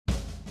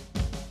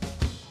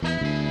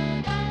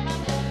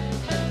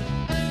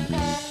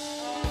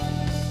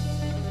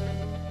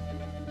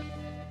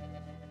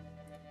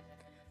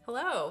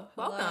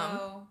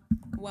Welcome.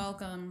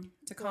 Welcome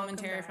to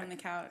Commentary from the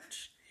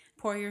Couch.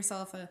 Pour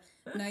yourself a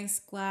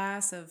nice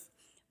glass of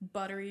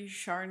buttery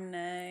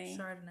Chardonnay.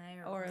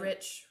 Or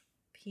rich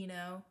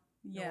Pinot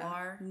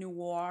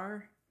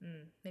Noir.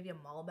 Maybe a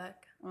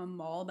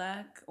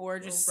Malbec. Or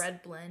just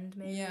red blend,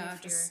 maybe. Yeah,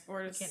 you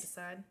can't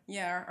decide.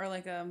 Yeah, or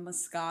like a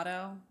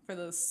Moscato for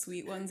those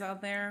sweet ones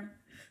out there.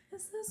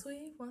 It's the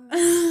sweet one.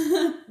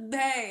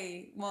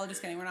 Hey, well,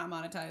 just kidding. We're not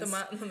monetized. The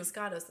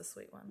Moscato's the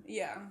sweet one.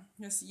 Yeah,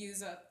 just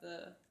use up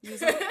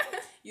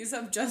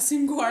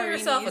Justin Guarini's. Pour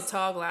yourself a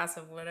tall glass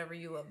of whatever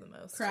you love the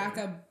most. Crack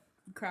a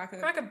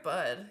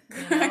bud.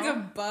 Crack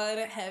a bud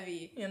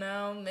heavy. You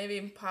know,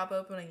 maybe pop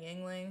open a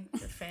Yingling if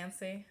you're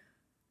fancy.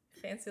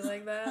 Fancy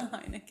like that.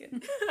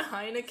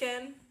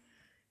 Heineken.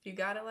 You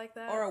got it like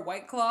that? Or a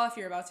White Claw if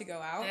you're about to go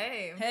out.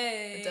 Hey.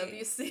 A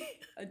WC.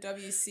 A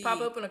WC.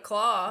 Pop open a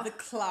claw. The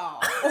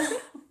claw.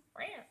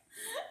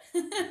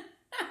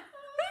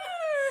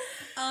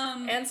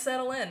 And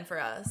settle in for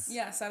us.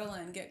 Yeah, settle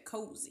in. Get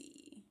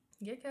cozy.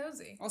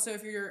 Also,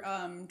 if you're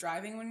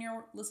driving when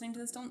you're listening to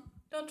this, don't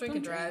drink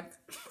and drive.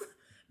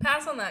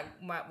 Pass on that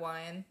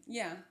wine.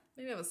 Yeah.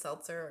 Maybe have a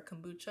seltzer or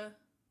kombucha.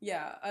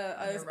 Yeah,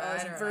 a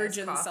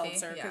virgin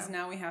seltzer, because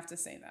now we have to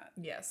say that.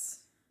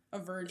 Yes. A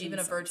virgin Even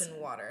a virgin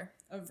seltzer. water.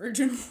 A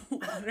virgin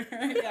water.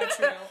 Yeah,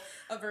 true.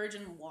 A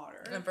virgin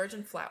water. A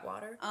virgin flat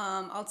water.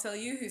 I'll tell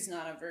you who's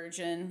not a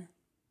virgin.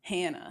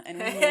 Hannah. And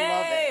we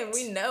love it.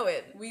 We know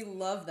it. We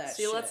love that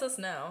She lets us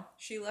know.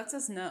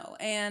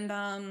 And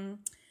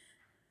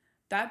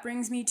that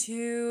brings me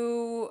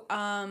to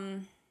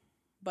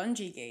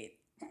Bungee-gate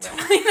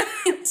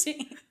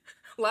 2019.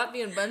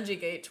 Latvian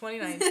Bungee-gate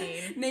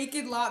 2019.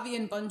 Naked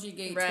Latvian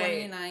Bungee-gate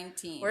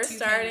 2019. We're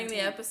starting the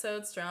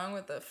episode strong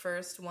with the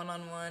first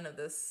one-on-one of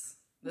this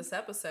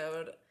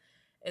episode.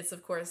 It's,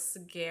 of course,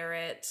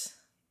 Garrett,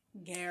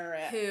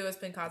 who has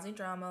been causing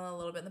drama a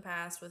little bit in the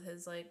past with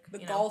his,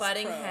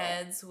 butting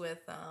heads with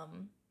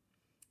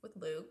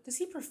Luke. Does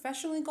he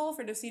professionally golf,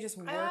 or does he just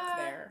work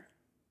there?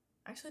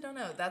 I actually don't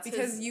know.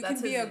 You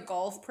can be a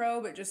golf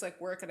pro, but just,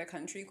 work at a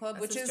country club,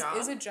 which is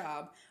a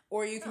job.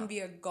 Or you can be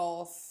a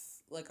golf...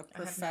 like a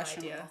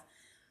professional. I have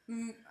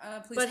no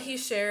idea. But he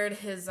shared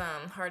his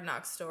Hard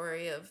Knock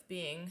story of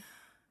being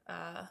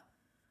a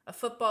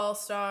football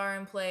star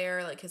and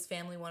player, like his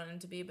family wanted him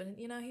to be, but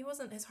he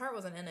wasn't. His heart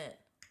wasn't in it.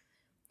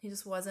 He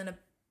just wasn't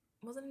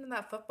into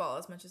that football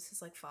as much as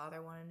his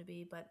father wanted him to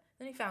be. But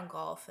then he found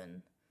golf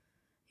and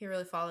he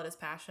really followed his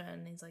passion.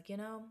 And he's like,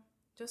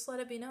 just let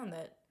it be known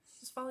that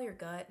just follow your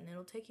gut and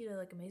it'll take you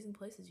to amazing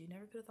places you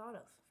never could have thought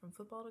of, from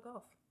football to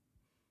golf.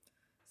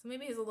 So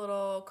maybe he's a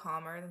little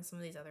calmer than some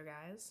of these other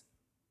guys,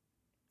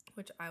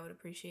 which I would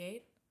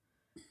appreciate.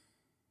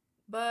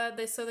 But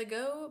they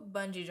go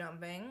bungee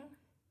jumping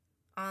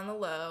on the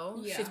low.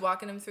 Yeah. She's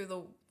walking him through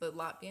the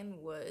Latvian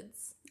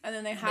woods. And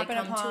then they come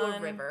to a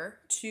river.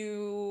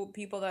 Two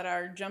people that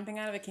are jumping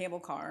out of a cable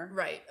car.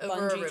 Right,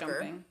 over a river.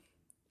 Jumping.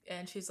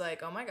 And she's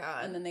like, oh my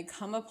God. And then they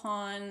come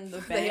upon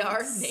the banks. They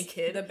are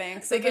naked. The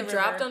banks They of the get river.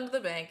 Dropped onto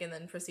the bank and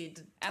then proceed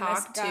to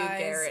talk to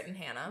Garrett and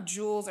Hannah.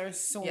 Jewels are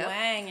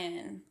swanging.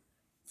 Yep.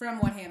 From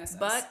what Hannah says.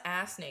 Butt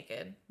ass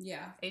naked.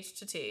 Yeah. H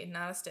to T,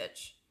 not a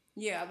stitch.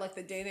 Yeah, like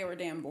the day they were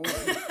damn born.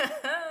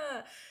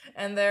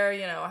 And they're,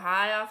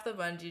 high off the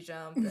bungee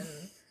jump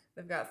and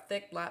they've got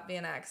thick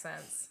Latvian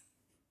accents.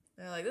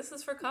 They're like, this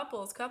is for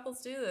couples.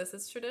 Couples do this.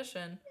 It's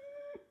tradition.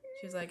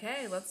 She's like,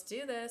 hey, let's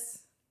do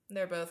this.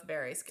 They're both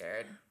very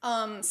scared.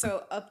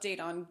 So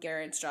update on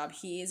Garrett's job.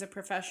 He's a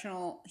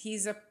professional.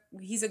 He's a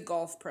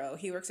golf pro.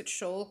 He works at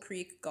Shoal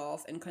Creek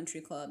Golf and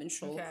Country Club in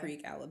Shoal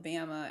Creek,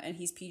 Alabama, and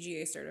he's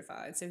PGA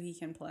certified, so he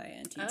can play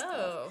and teach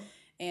golf.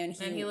 And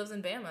he lives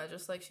in Bama,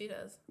 just like she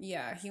does.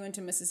 Yeah, he went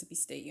to Mississippi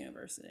State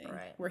University,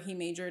 right, where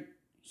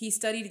he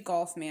studied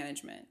golf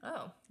management.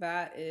 Oh.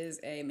 That is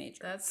a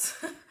major. That's...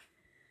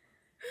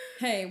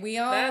 Hey,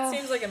 That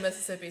seems like a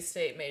Mississippi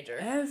State major.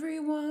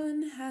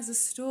 Everyone has a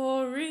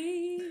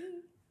story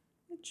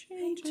that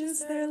changes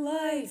their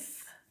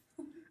life.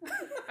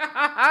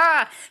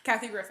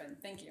 Kathy Griffin,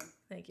 thank you.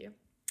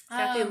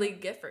 Kathy Lee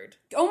Gifford.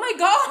 Oh my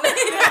God!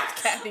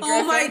 Kathy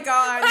Griffin. Oh my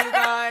God, you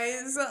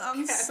guys!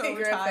 I'm Kathy so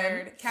Griffin.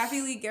 tired. Kathy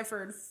Lee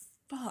Gifford.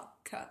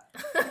 Fuck.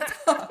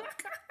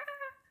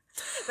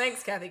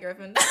 Thanks, Kathy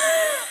Griffin.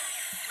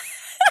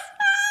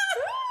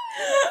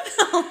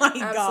 Oh my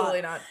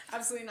God!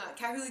 Absolutely not.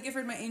 Kathy Lee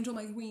Gifford, my angel,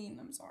 my queen.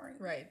 I'm sorry.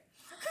 Right.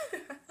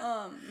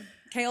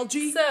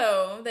 KLG.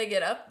 So they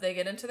get up. They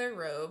get into their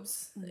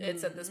robes. Mm-hmm.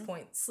 It's at this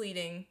point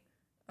sleeting.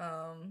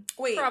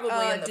 Wait,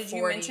 probably in the did 40s,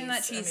 you mention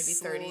that she maybe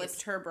 30s.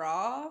 Slipped her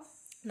bra off?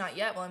 Not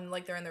yet. Well,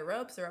 they're in their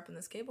robes. They're up in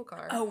this cable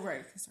car. Oh,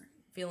 right. Sorry.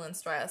 Feeling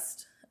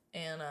stressed.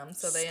 And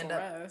so they end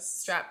up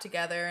strapped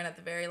together. And at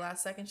the very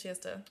last second, she has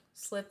to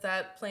slip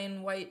that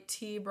plain white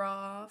tee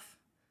bra off.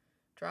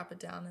 Drop it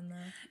down in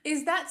there.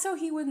 Is that so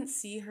he wouldn't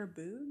see her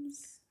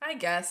boobs? I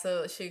guess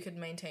so she could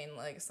maintain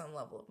some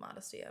level of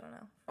modesty. I don't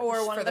know.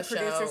 Or one of the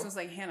producers was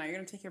like, Hannah, you're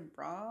gonna take your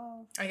bra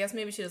off? I guess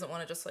maybe she doesn't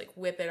want to just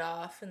whip it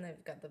off, and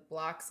they've got the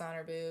blocks on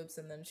her boobs,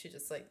 and then she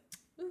just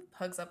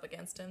hugs up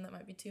against him. That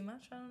might be too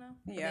much. I don't know.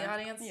 For the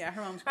audience. Yeah,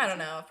 her mom's. I don't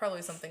know.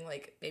 Probably something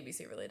like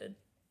ABC related.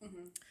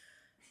 Mm-hmm.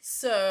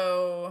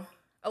 So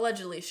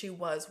allegedly, she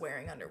was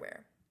wearing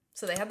underwear.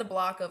 So they had the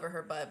block over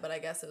her butt, but I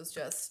guess it was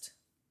just.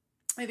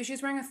 Maybe she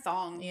was wearing a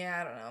thong.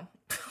 Yeah, I don't know.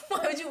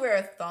 Why would you wear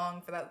a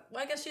thong for that?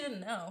 Well, I guess she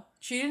didn't know.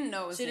 She didn't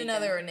know it was She didn't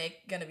know they were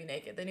gonna be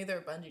naked. They knew they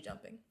were bungee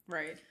jumping.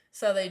 Right.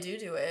 So they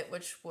do it,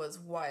 which was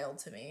wild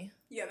to me.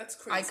 Yeah, that's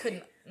crazy. I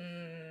couldn't...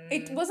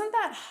 It wasn't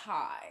that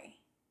high.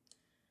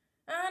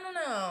 I don't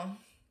know.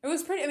 It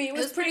was pretty... I mean, it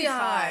was pretty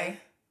high.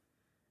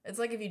 It's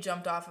like if you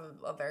jumped off of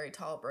a very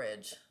tall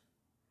bridge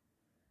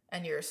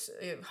and you're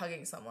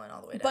hugging someone all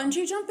the way down.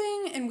 Bungee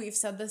jumping, and we've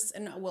said this,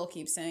 and we'll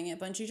keep saying it,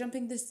 bungee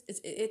jumping,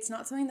 it's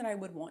not something that I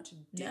would want to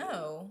do.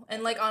 No.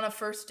 And like on a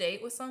first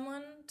date with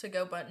someone to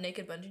go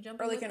naked bungee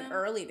jumping or like an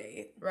early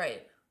date.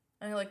 Right.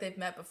 I know, like, they've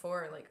met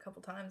before, like, a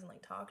couple times and,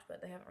 like, talked,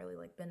 but they haven't really,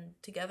 like, been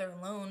together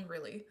alone,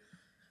 really,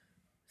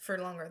 for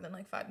longer than,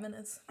 like, 5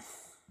 minutes.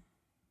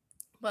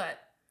 But...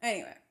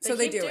 Anyway, so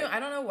they do it. I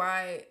don't know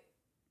why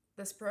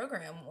this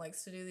program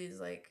likes to do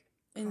these, like,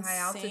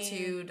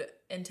 high-altitude,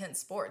 intense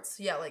sports.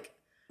 Yeah, like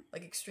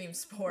extreme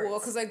sports. Well,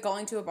 because, like,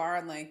 going to a bar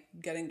and, like,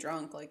 getting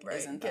drunk, like,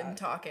 isn't that...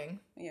 talking.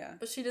 Yeah.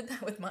 But she did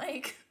that with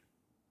Mike.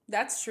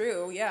 That's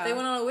true, yeah. They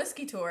went on a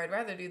whiskey tour. I'd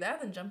rather do that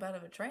than jump out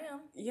of a tram.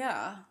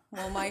 Yeah.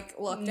 Well, Mike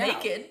lucked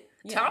naked,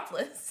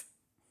 topless.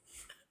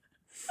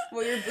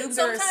 Well, your boobs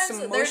are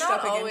smushed they're not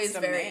up always against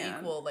a very man.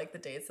 Equal, like the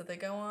dates that they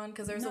go on.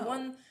 Because there's the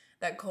one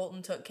that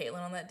Colton took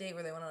Caitlin on that date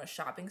where they went on a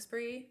shopping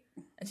spree,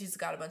 and she's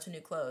got a bunch of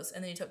new clothes.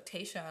 And then he took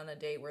Tasha on a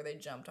date where they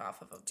jumped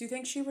off of a do you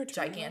think she returned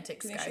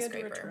gigantic those? skyscraper. Do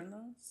you think she had to return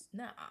those?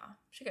 Nah,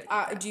 she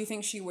got. Do you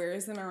think she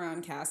wears them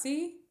around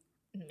Cassie?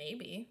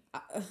 Maybe.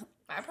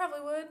 I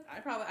probably would.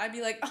 I'd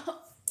be like,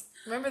 oh.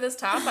 Remember this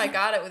top? I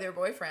got it with your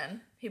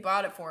boyfriend. He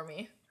bought it for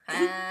me.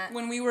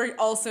 When we were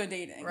also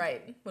dating.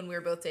 Right. When we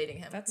were both dating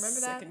him. That's remember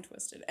sick that? and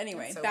twisted.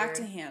 Anyway, so back weird.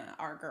 to Hannah,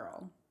 our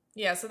girl.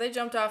 Yeah, so they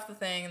jumped off the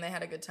thing and they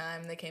had a good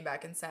time. They came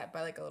back and sat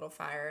by like a little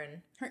fire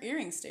and... Her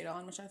earrings stayed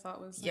on, which I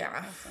thought was...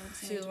 Yeah.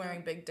 She was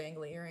wearing big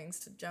dangly earrings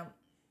to jump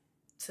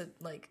to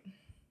like...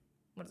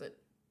 What is it?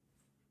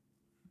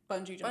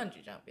 Bungee jump.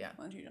 Bungee jump, yeah.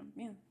 Bungee jump,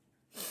 yeah.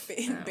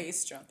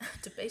 Base jump.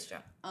 To base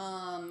jump.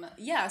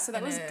 Yeah, so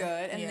that was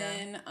good. And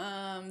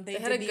then they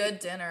had a good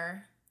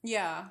dinner.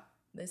 Yeah.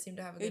 They seemed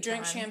to have a good time. They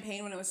drank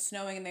champagne when it was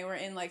snowing and they were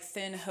in like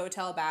thin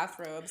hotel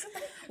bathrobes.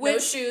 No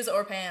shoes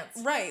or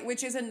pants. Right,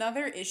 which is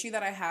another issue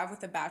that I have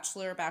with the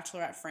Bachelor or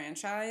Bachelorette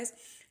franchise.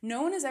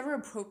 No one is ever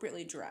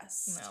appropriately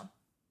dressed. No.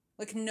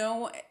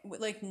 No.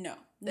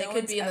 They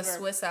could be in the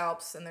Swiss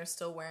Alps and they're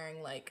still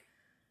wearing like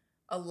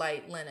a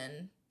light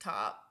linen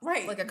top.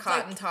 Right. Like a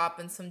cotton top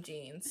and some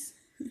jeans.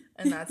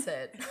 And that's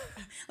it.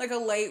 Like a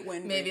light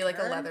wind. Maybe like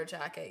a leather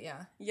jacket,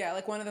 yeah. Yeah,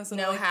 like one of those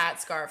no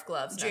hat, scarf,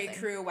 gloves, J.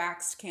 Crew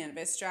waxed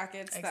canvas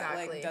jackets that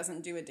like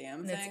doesn't do a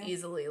damn thing. And it's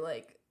easily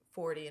like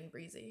 40 and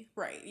breezy.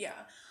 Right, yeah.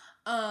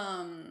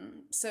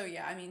 So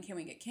yeah, I mean, can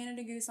we get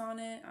Canada Goose on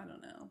it? I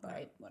don't know,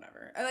 but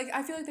whatever.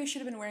 I feel like they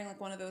should have been wearing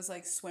like one of those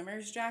like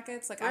swimmers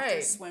jackets, like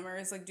after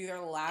swimmers like do their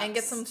laps and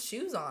get some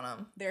shoes on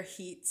them. Their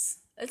heats.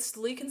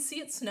 You can see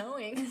it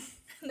snowing,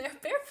 and they're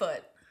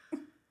barefoot.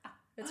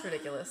 It's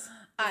ridiculous.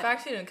 The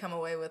fact she didn't come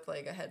away with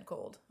like a head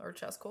cold or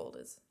chest cold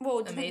is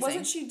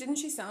amazing. Didn't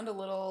she sound a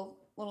little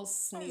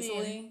sneezily?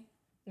 I mean,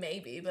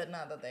 maybe, but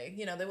not that they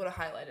would have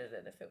highlighted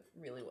it if it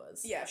really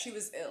was. Yeah, if she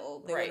was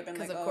ill, they would have been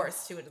like, because of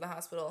course she went to the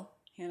hospital.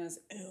 Hannah's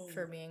ill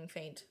for being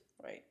faint.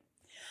 Right.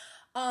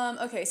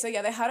 Okay, so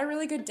yeah, they had a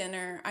really good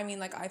dinner. I mean,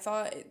 like I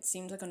thought it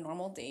seemed like a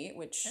normal date,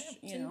 which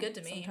good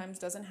to me. Sometimes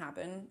doesn't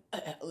happen.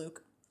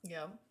 Luke.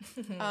 Yeah.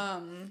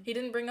 He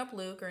didn't bring up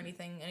Luke or any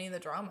of the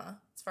drama,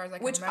 as far as I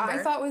can remember.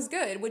 Which I thought was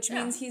good, which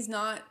means he's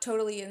not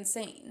totally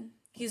insane.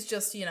 He's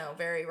just,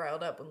 very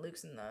riled up when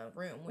Luke's in the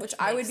room. Which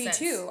I would be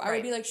too. Right. I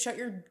would be like, shut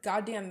your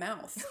goddamn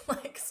mouth.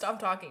 Like, stop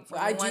talking for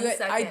 1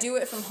 second. I do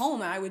it from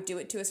home, and I would do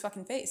it to his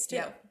fucking face, too.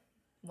 Yep.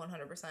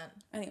 100%.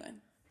 Anyway.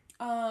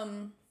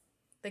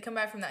 They come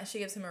back from that. She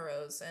gives him a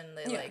rose, and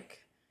they,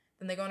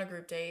 then they go on a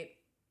group date.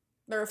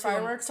 There are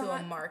fireworks to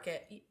a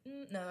market.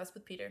 No, that's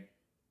with Peter.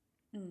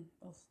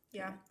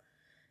 Yeah.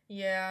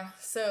 Yeah.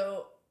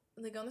 So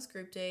they go on this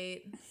group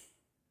date.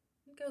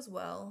 It goes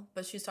well,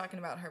 but she's talking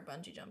about her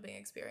bungee jumping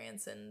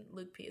experience, and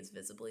Luke P is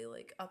visibly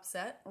like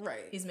upset.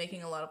 Right. He's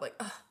making a lot of like,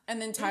 ugh.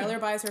 And then Tyler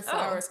buys her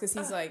flowers because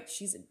he's like,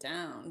 she's a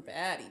down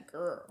baddie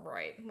girl.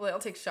 Right. Well, they all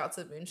take shots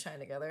of moonshine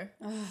together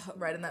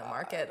right in that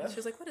market. And she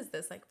was like, what is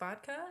this, like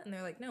vodka? And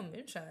they're like, no,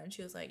 moonshine. And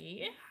she was like,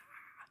 yeah.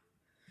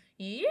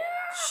 Yeah.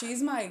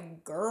 She's my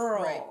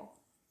girl. Right.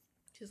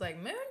 She's like,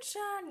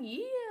 moonshine,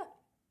 yeah.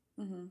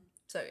 Mm-hmm.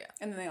 So yeah,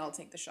 and then they all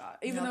take the shot,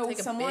 even though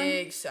someone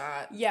a big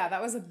shot. Yeah,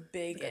 that was a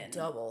big like a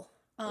double.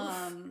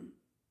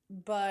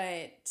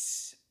 But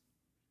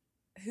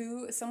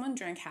someone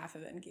drank half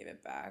of it and gave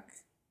it back.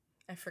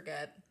 I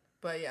forget,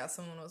 but yeah,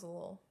 someone was a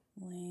little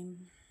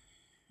lame,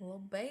 a little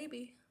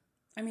baby.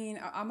 I mean,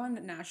 I'm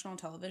on national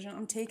television.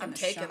 I'm taking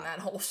that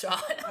whole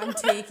shot. I'm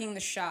taking the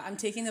shot. I'm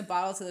taking the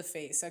bottle to the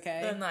face,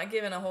 okay? I'm not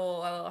giving a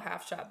little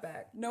half shot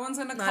back. No one's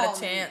going to call me. Not a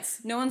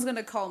chance. No one's going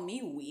to call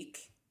me weak.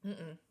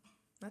 Mm-mm.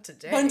 Not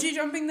today. Bungee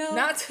jumping, though?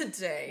 Not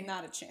today.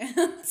 Not a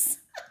chance.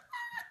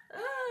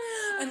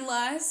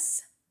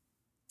 Unless,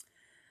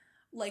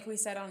 like we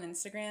said on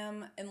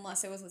Instagram,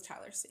 unless it was with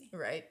Tyler C.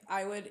 Right.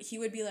 He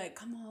would be like,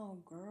 come on,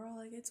 girl,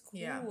 like, it's cool.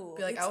 Yeah.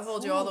 Be like, I'll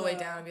hold you all the way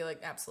down and be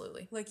like,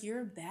 absolutely. Like,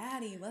 you're a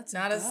baddie, let's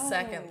Not go. a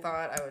second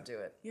thought I would do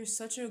it. You're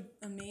such an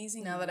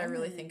amazing Now that woman. I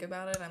really think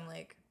about it, I'm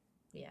like,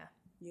 yeah.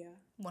 Yeah.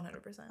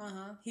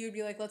 100%. He would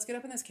be like, let's get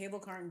up in this cable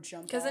car and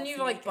jump off. Because then you're,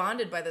 like,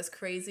 bonded by this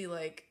crazy,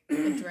 like,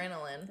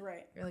 adrenaline.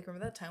 Right. You're like,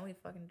 remember that time we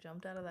fucking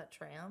jumped out of that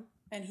tram?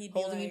 And he'd be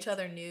holding like, each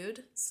other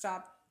nude?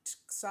 Stop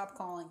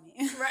calling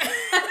me. Right.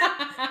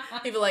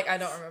 He'd be like, I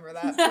don't remember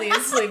that.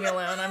 Please leave me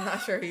alone. I'm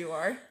not sure who you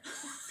are.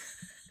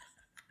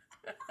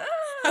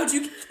 How'd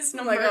you get this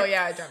number? I'm like, oh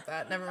yeah, I jumped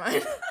that. Never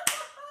mind.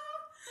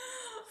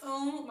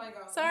 Oh my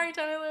god. Sorry,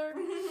 Tyler.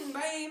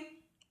 Bye.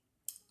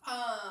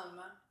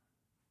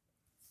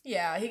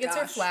 Yeah, he gets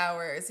her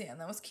flowers. Yeah, and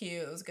that was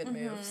cute. It was a good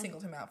move.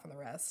 Singled him out from the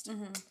rest.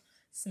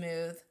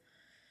 Smooth.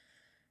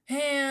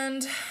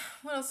 And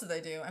what else did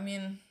they do? I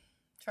mean,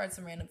 tried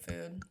some random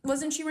food.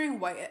 Wasn't she wearing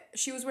white?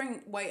 She was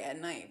wearing white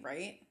at night,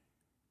 right?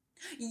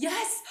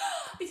 Yes!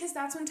 Because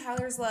that's when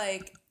Tyler's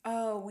like,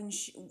 oh, when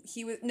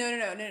he was... No.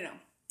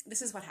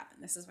 This is what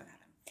happened.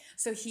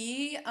 So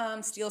he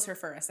steals her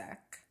for a sec,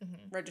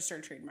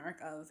 registered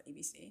trademark of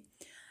ABC.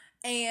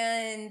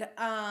 And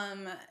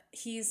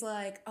he's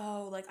like,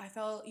 oh, like, I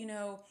felt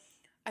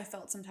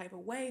some type of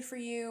way for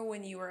you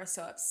when you were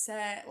so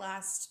upset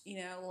last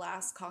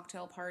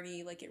cocktail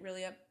party. Like, it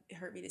really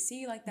hurt me to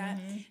see you like that.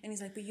 And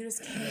he's like, but you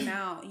just came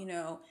out,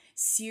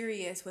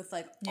 serious with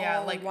like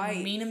all like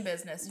white. Mean in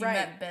business. You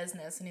meant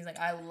business. And he's like,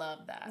 I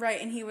love that.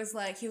 Right. And he was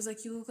like, you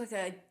look like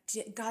a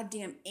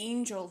goddamn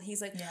angel.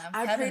 He's like, yeah,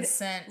 I heaven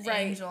sent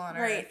angel on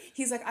earth. Right.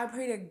 He's like, I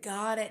pray to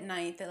God at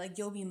night that like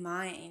you'll be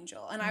my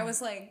angel. And I was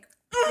like,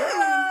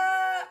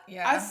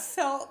 yeah, I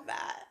felt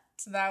that.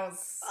 That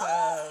was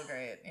so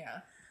great. Yeah.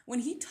 When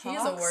he talks,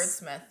 he's a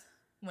wordsmith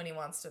when he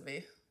wants to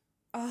be.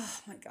 Oh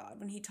my god,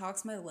 when he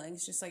talks, my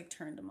legs just like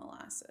turn to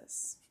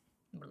molasses.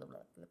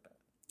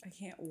 I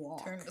can't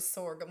walk. Turn to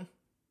sorghum.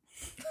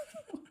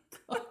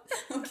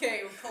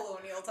 Okay,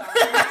 colonial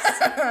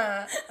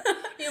times.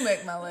 You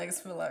make my legs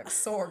feel like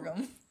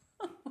sorghum.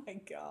 Oh my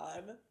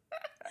god.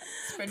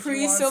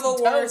 Pre-Civil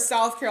War,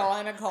 South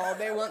Carolina called.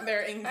 They want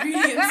their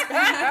ingredients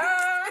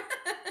back.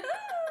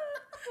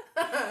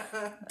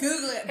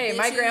 Google it. Hey, bitches.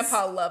 My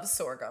grandpa loves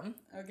sorghum.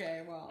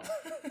 Okay, well,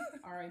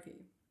 R.I.P.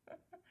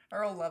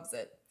 Earl loves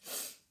it.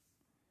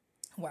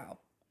 Wow.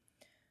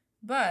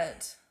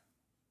 But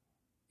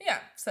yeah,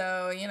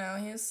 so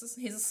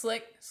he's a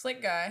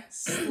slick guy.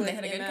 They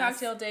had a good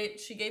cocktail date.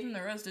 She gave him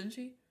the rose, didn't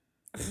she?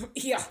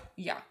 Yeah.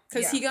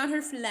 Because he got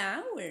her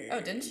flowers. Oh,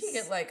 didn't she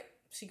get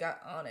she got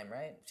on him,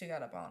 right? She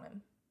got up on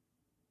him.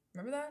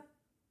 Remember that?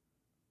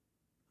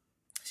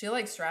 She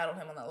straddled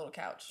him on that little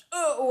couch.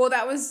 Oh, well,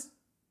 that was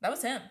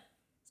him.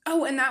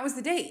 Oh, and that was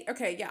the date.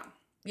 Okay, yeah.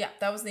 Yeah,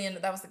 that was the end.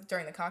 That was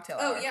during the cocktail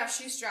hour. Oh, yeah,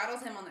 she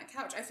straddled him on that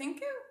couch. I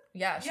think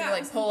yeah, she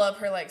would pull up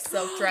her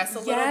silk dress a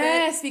little bit.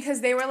 Yes,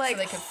 because they were so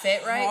they could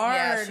fit right.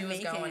 Yeah, she was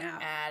going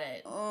at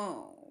it.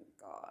 Oh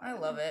god, I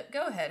love it.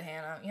 Go ahead,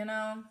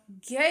 Hannah.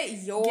 Get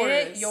yours.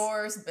 Get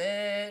yours,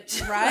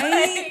 bitch.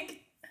 Right?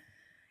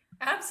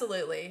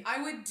 Absolutely.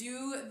 I would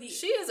do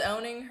She is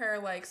owning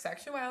her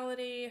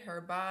sexuality,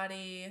 her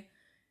body,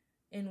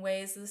 in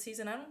ways this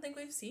season I don't think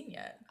we've seen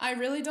yet. I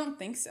really don't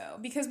think so,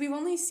 because we've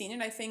only seen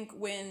it, I think,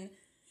 when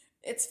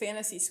it's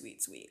Fantasy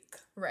Suites week.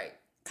 Right.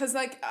 Because,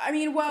 I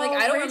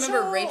don't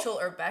remember Rachel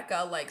or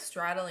Becca,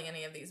 straddling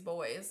any of these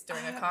boys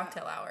during a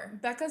cocktail hour.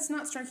 Becca's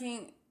not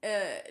striking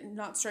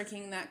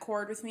that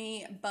chord with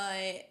me,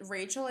 but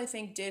Rachel, I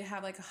think, did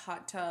have, a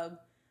hot tub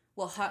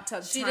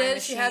time. She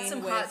did. She had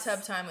some hot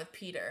tub time with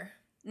Peter.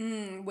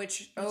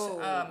 Which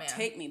man.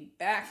 Take me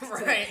back to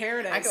the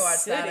Paradise I could watch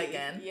City. that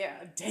again. Yeah,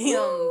 damn,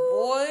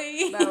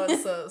 boy.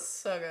 That was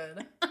so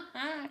good.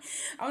 I'm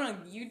gonna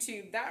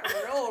YouTube that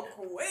real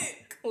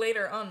quick.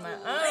 Later on my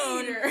own.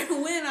 Later,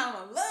 when I'm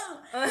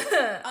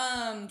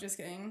alone. Just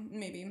kidding.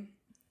 Maybe.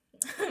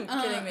 I'm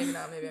kidding, maybe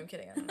not. Maybe I'm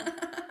kidding. I don't know.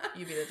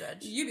 You be the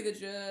judge. You be the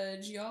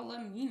judge. Y'all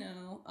let me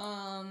know.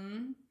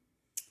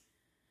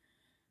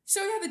 So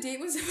yeah, the date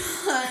was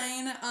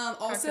fine.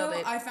 Also,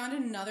 I found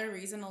another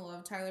reason to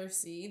love Tyler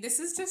C.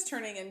 This is just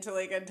turning into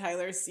a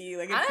Tyler C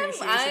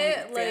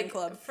appreciation fan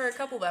club. For a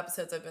couple of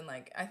episodes, I've been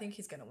I think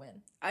he's gonna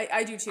win.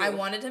 I do too. I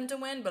wanted him to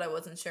win, but I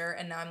wasn't sure,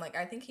 and now I'm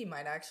I think he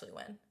might actually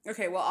win.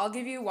 Okay, well, I'll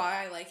give you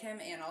why I like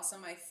him, and also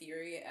my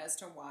theory as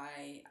to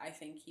why I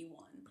think he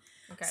won.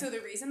 Okay. So the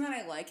reason that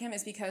I like him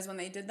is because when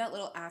they did that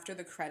little after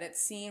the credits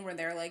scene where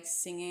they're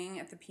singing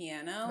at the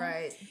piano,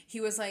 right?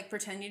 He was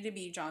pretending to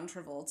be John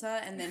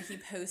Travolta, and then he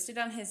posted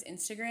on his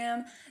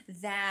Instagram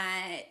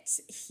that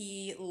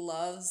he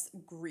loves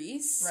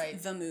Grease,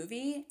 right? The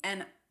movie,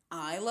 and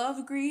I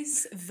love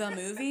Grease, the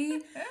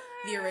movie.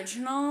 the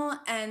original,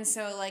 and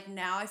so like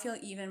now I feel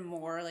even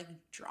more like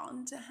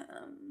drawn to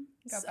him.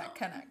 Got that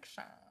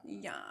connection.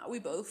 Yeah, we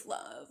both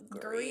love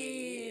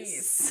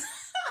Grease.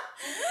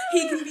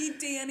 He can be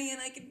Danny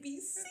and I can be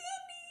Sandy.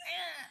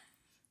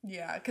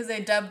 Yeah, because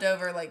they dubbed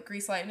over like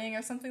Grease Lightning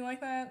or something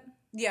like that.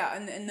 Yeah,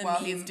 and the while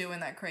he's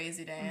doing that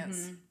crazy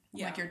dance,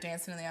 yeah. like you're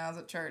dancing in the aisles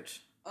at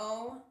church.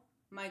 Oh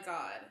my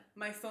god,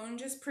 my phone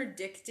just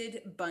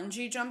predicted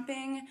bungee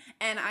jumping,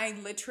 and I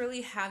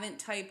literally haven't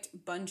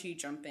typed bungee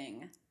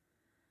jumping.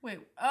 Wait,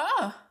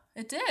 oh,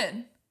 it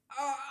did.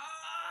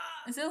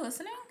 Is it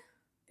listening?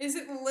 Is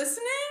it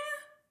listening?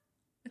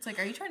 It's like,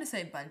 are you trying to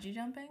say bungee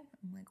jumping?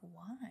 I'm like,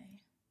 why?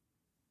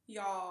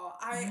 Y'all,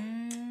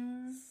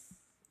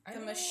 the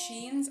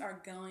machines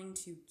are going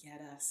to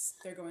get us.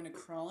 They're going to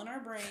crawl in our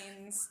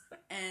brains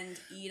and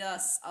eat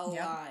us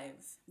alive.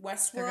 Yep.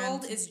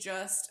 Westworld is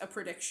just a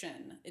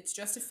prediction. It's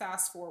just a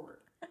fast forward.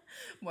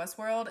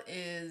 Westworld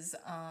is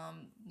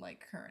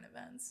like current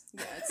events.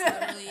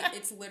 Yeah,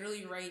 it's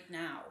literally right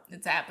now.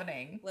 It's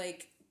happening.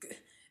 Like,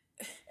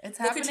 it's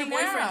look happening at your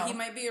boyfriend. now. He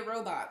might be a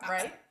robot,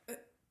 right?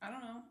 I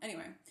don't know.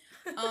 Anyway,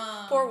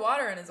 pour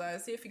water in his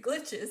eyes. See if he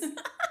glitches.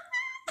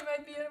 He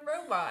might be a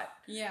robot.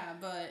 Yeah,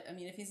 but I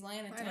mean, if he's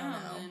laying it down,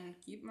 then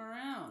keep him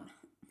around.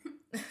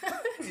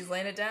 If he's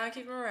laying it down,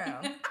 keep him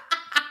around.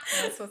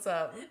 That's what's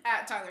up.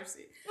 At Tyler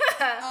C.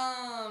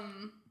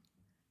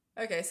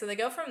 Okay, so they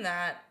go from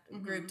that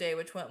group date,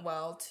 which went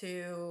well,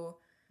 to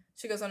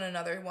she goes on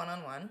another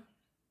one-on-one.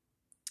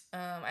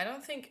 I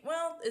don't think.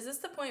 Well, is this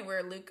the point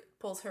where Luke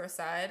pulls her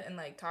aside and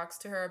like talks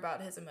to her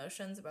about his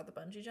emotions about the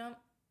bungee jump?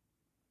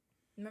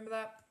 Remember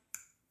that?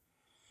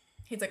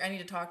 He's like, I need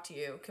to talk to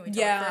you. Can we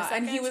talk for a second?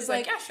 And he was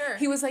like, yeah, sure.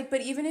 He was like,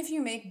 but even if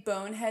you make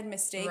bonehead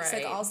mistakes,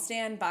 like, I'll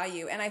stand by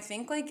you. And I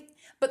think, like,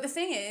 but the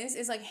thing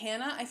is like,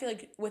 Hannah, I feel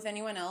like with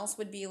anyone else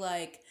would be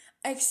like,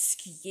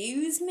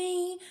 excuse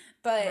me?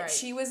 But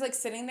she was, like,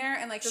 sitting there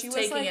and, like, just she was,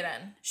 taking like, it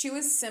in. She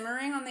was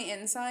simmering on the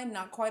inside,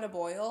 not quite a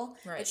boil.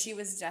 Right. But she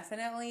was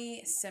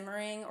definitely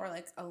simmering or,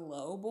 like, a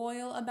low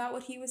boil about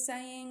what he was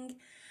saying.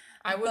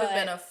 I would have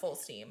been a full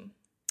steam.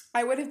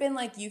 I would have been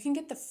like, you can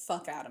get the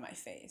fuck out of my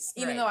face.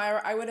 Even though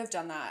I would have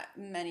done that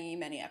many,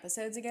 many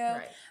episodes ago.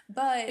 Right.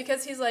 But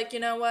because he's like,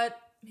 you know what?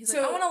 He's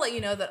like, I want to let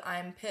you know that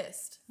I'm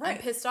pissed. Right. I'm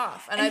pissed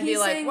off. And I'd be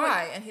like,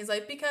 why? And he's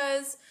like,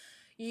 because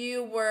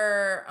you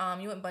were,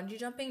 you went bungee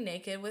jumping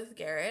naked with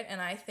Garrett.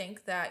 And I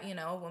think that, you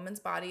know, a woman's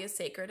body is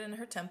sacred in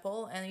her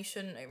temple. And you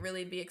shouldn't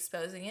really be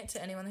exposing it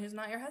to anyone who's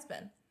not your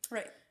husband.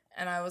 Right.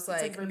 And I was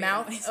like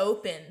mouth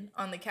open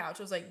on the couch.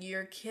 I was like,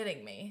 you're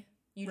kidding me.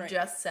 You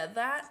just said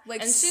that?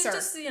 Like, and she's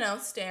just, you know,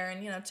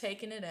 staring, you know,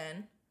 taking it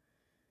in.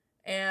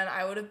 And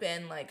I would have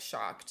been, like,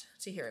 shocked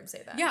to hear him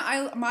say that.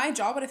 Yeah, my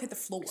jaw would have hit the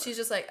floor. She's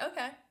just like,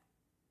 okay.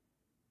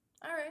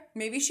 All right.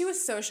 Maybe she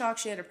was so shocked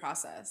she had to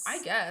process.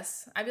 I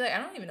guess. I'd be like, I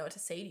don't even know what to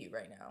say to you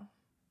right now.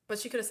 But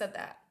she could have said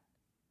that.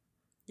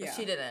 Yeah. But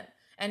she didn't.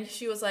 And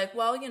she was like,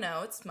 well, you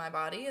know, it's my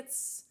body.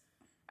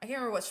 I can't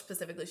remember what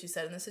specifically she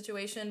said in the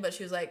situation, but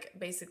she was like,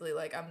 basically,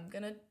 like, I'm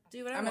going to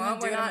do what I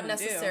want. We're not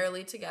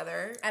necessarily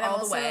together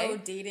all the way.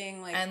 And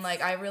dating, like... And, like,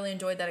 I really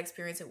enjoyed that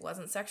experience. It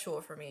wasn't sexual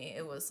for me.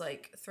 It was,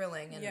 like,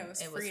 thrilling, and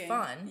it was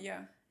fun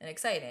and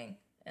exciting.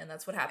 And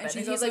that's what happened.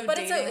 And he's like, but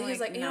he's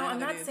like, you know, I'm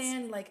not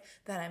saying, like,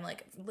 that I'm,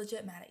 like,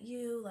 legit mad at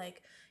you.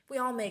 Like, we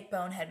all make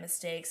bonehead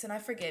mistakes, and I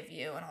forgive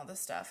you and all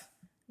this stuff.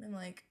 And I'm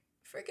like,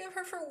 forgive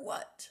her for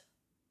what?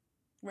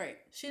 Right.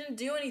 She didn't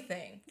do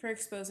anything. For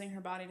exposing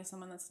her body to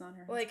someone that's not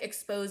her. Like,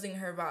 exposing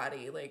her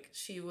body. Like,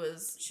 she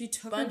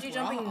took bungee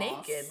jumping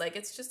naked. Like,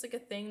 it's just, like, a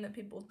thing that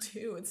people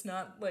do. It's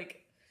not,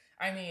 like,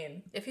 I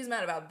mean, if he's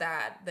mad about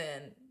that,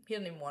 then he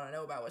doesn't even want to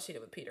know about what she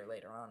did with Peter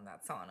later on in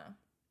that sauna.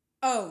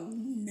 Oh,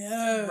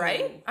 no.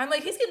 Right? I'm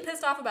like, he's getting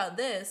pissed off about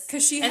this.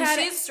 Because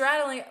she's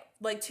straddling,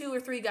 like, 2 or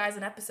 3 guys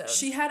an episode.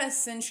 She had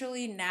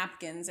essentially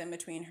napkins in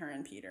between her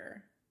and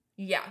Peter.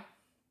 Yeah.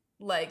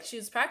 Like, she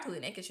was practically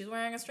naked. She was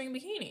wearing a string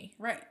bikini.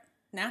 Right.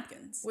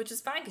 Napkins. Which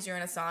is fine, because you're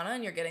in a sauna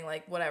and you're getting,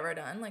 like, whatever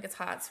done. Like, it's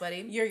hot,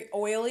 sweaty. You're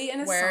oily in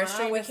a sauna. Wear a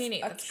string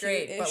bikini. That's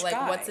great. But,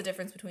 like, what's the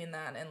difference between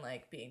that and,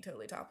 like, being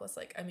totally topless?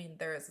 Like, I mean,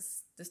 there is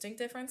a distinct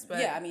difference, but...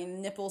 Yeah, I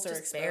mean, nipples are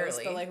exposed,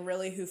 barely. But, like,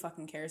 really, who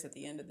fucking cares at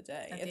the end of the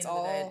day?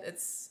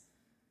 It's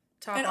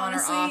top on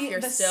honestly, or off.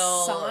 You're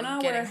still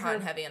sauna getting hot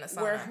and heavy in a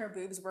sauna. Where her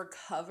boobs were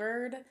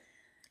covered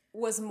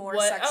was more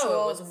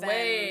sexual it was than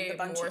way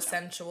the bungee more jump.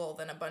 Sensual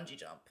than a bungee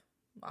jump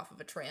off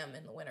of a tram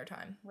in the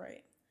wintertime.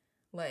 Right.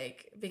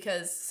 Like,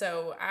 because,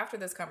 so after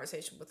this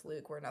conversation with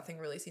Luke, where nothing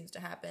really seems to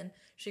happen,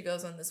 she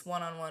goes on this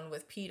one-on-one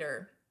with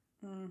Peter,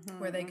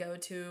 where they go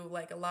to,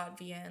 like, a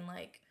Latvian,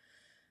 like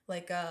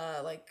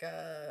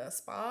a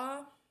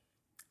spa,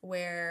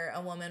 where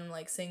a woman,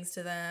 like, sings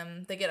to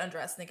them. They get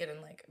undressed and they get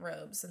in, like,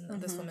 robes,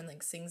 and this woman,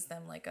 like, sings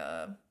them like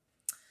a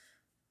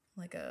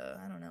I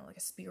don't know, like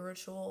a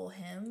spiritual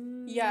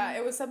hymn. Yeah,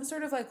 it was some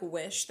sort of, like,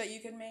 wish that you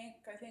could make,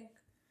 I think.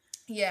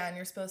 Yeah, and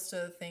you're supposed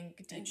to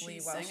think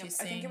deeply while she sings.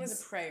 I think it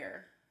was a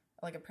prayer.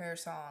 Like a prayer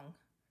song.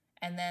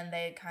 And then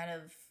they kind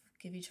of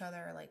give each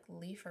other, like,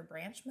 leaf or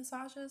branch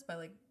massages by,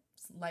 like,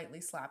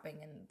 lightly slapping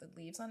and the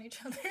leaves on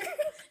each other.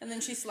 And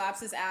then she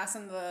slaps his ass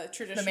in the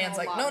traditional. The man's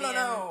like, no,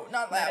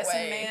 not that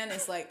way. Man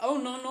is like, oh,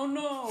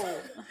 no.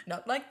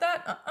 Not like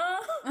that.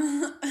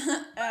 And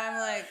I'm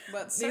like,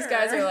 but sir. These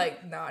guys are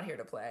like not here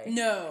to play.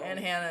 No. And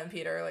Hannah and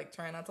Peter are like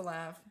trying not to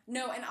laugh.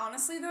 No, and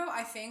honestly though,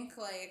 I think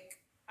like,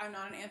 I'm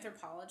not an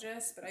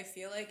anthropologist, but I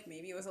feel like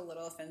maybe it was a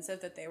little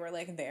offensive that they were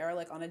like there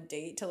like on a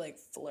date to like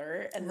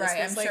flirt, and this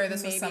was, I'm sure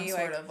this was some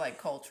sort of like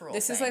cultural.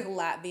 This is like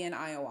Latvian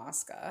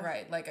ayahuasca,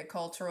 right? Like a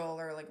cultural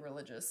or like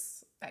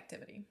religious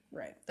activity,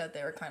 right? That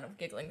they were kind of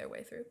giggling their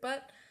way through,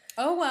 but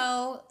oh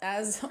well,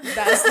 as The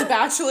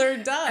Bachelor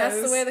does.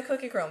 That's the way the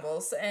cookie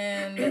crumbles,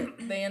 and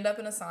they end up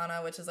in a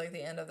sauna, which is like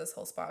the end of this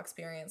whole spa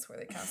experience where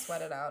they kind of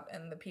sweat it out,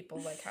 and the people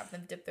like have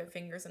them dip their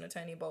fingers in a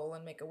tiny bowl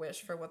and make a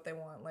wish for what they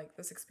want, like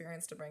this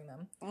experience to bring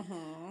them.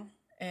 Mm-hmm.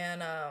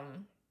 And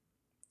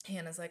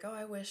Hannah's like, oh,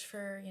 I wish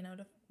for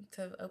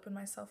to open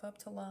myself up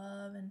to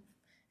love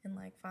and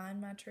like find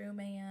my true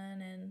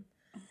man, and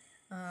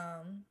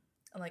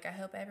like, I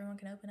hope everyone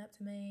can open up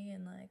to me,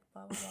 and like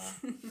blah blah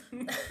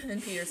blah.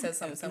 And Peter says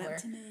something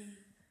somewhere.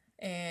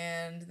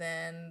 And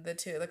then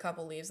the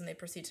couple leaves, and they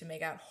proceed to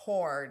make out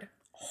hard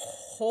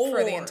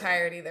for the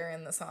entirety they're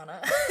in the sauna.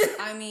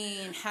 I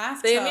mean,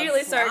 they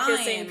immediately start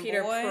kissing.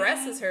 Peter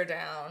presses her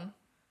down,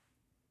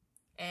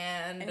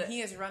 and he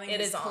is running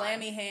his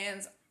clammy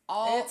hands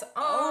all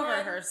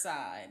over her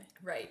side.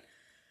 Right.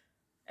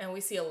 And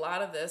we see a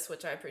lot of this,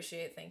 which I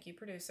appreciate. Thank you,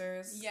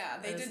 producers. Yeah,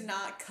 they did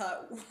not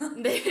cut.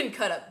 They didn't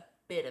cut a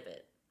bit of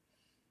it.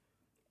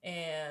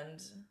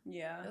 And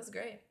yeah, it was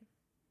great.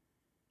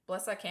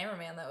 Bless that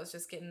cameraman that was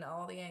just getting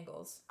all the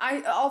angles.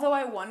 Although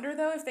I wonder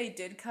though if they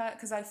did cut,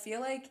 because I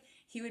feel like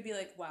he would be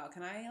like, "Wow,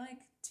 can I like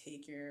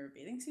take your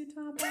bathing suit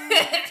top off?"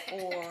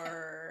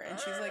 And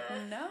she's like,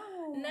 "No."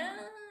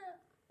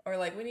 Or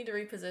like, we need to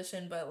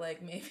reposition, but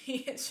like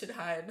maybe it should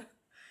hide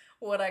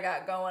what I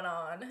got going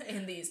on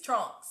in these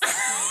trunks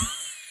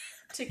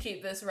to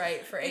keep this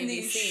right for ABC. In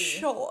these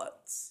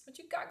shorts. What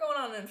you got going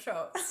on in them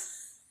shorts?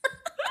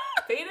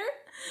 Peter?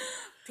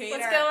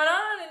 What's going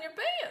on in your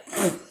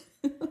pants?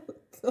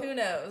 Who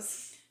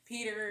knows?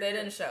 Peter. They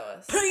didn't show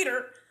us.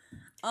 Peter.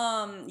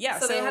 Yeah.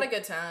 So they had a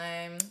good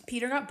time.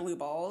 Peter got blue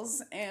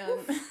balls and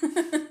in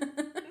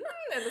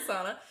the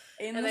sauna.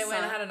 And they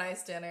went and had a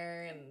nice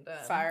dinner and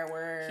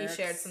fireworks. He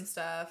shared some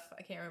stuff.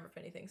 I can't remember if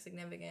anything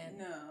significant.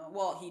 No.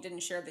 Well, he didn't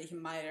share that he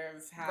might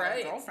have had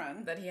a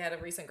girlfriend. That he had a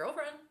recent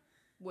girlfriend,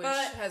 which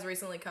has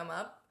recently come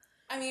up.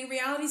 I mean,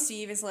 Reality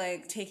Steve is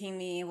like taking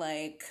the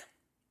like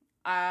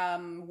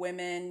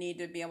women need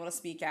to be able to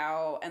speak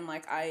out, and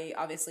like I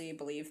obviously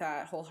believe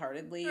that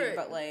wholeheartedly, right.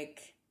 But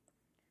like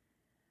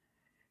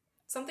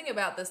something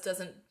about this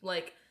doesn't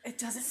like it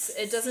doesn't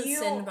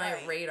send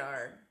my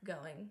radar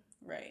going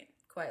right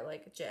quite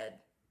like Jed.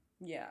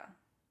 Yeah,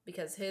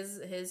 because his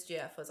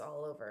GF was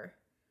all over,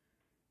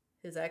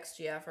 his ex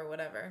GF or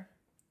whatever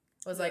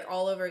was like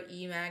all over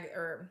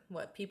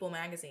People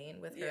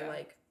magazine with her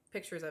like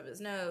pictures of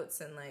his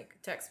notes and like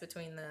texts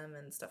between them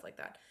and stuff like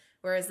that.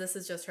 Whereas this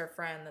is just her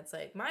friend that's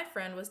like, my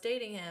friend was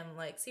dating him,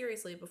 like,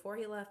 seriously, before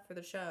he left for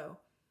the show.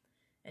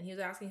 And he was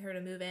asking her to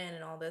move in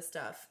and all this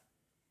stuff.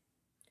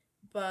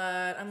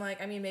 But I'm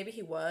like, I mean, maybe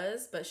he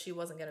was, but she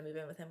wasn't going to move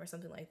in with him or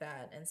something like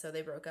that. And so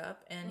they broke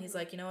up. And he's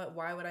like, you know what?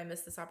 Why would I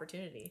miss this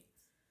opportunity?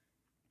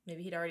 Might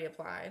he'd already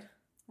applied.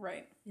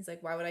 Right. He's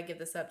like, why would I give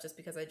this up just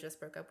because I just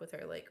broke up with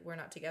her? Like, we're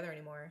not together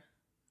anymore.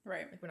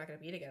 Right. Like, we're not going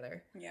to be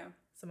together. Yeah.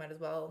 So might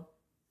as well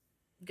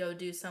go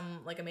do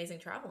some, like, amazing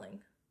traveling.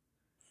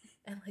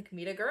 And, like,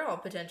 meet a girl,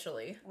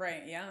 potentially.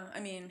 Right, yeah.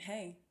 I mean,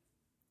 hey.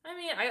 I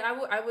mean,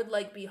 I would,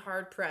 like, be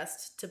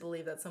hard-pressed to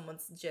believe that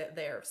someone's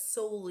there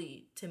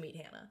solely to meet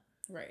Hannah.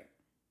 Right.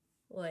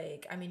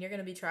 Like, I mean, you're going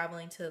to be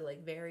traveling to,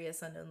 like,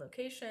 various unknown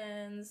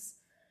locations.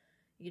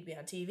 You could be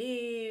on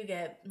TV. You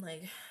get,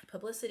 like,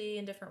 publicity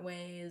in different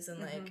ways.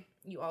 And, like,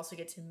 you also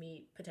get to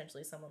meet,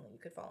 potentially, someone that you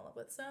could fall in love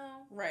with, so.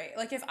 Right.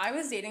 Like, if I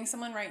was dating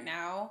someone right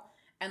now,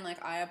 and,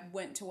 like, I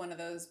went to one of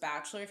those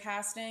Bachelor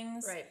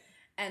castings. Right.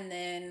 And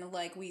then,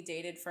 like, we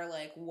dated for,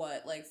 like,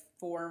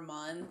 4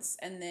 months.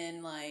 And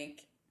then,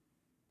 like,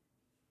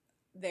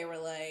 they were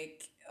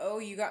like, oh,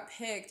 you got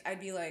picked. I'd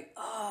be like,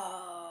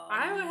 oh,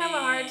 I would have a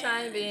hard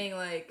time being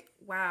like,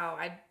 wow,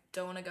 I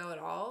don't want to go at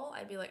all.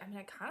 I'd be like, I mean,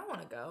 I kind of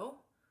want to go.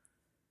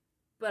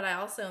 But I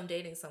also am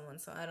dating someone,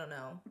 so I don't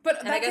know.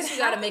 But I guess you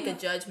got to make a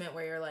judgment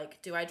where you're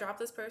like, do I drop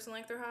this person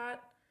like they're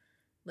hot?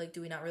 Like,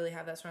 do we not really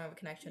have that strong of a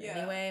connection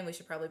anyway? And we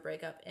should probably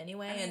break up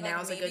anyway. I mean, and like,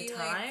 now's a good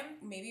time.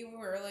 Like, maybe we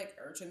were, like,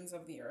 urchins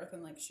of the earth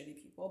and, like,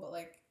 shitty people, but,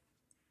 like...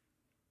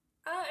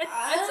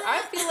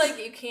 I feel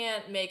like you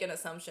can't make an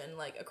assumption,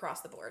 like,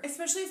 across the board.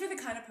 Especially if you're the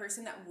kind of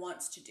person that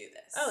wants to do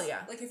this. Oh,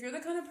 yeah. Like, if you're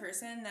the kind of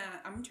person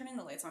that... I'm turning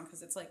the lights on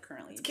because it's, like,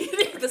 currently...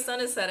 The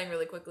sun is setting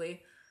really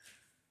quickly.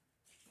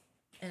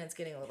 And it's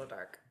getting a little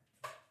dark.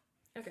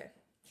 Okay.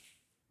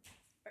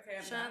 Okay,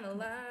 I'm Shine the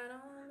light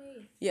on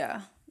me.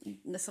 Yeah.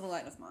 This little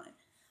light of mine.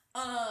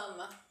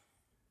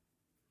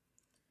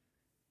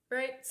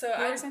 Right, so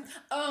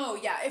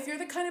if you're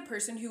the kind of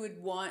person who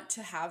would want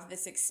to have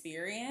this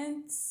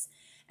experience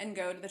and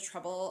go to the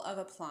trouble of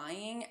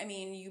applying, I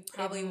mean, you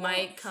probably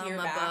might come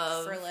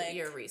above for, like,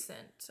 your recent,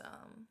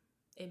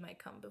 it might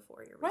come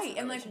before your recent right,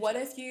 and, like, what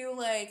if you,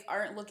 like,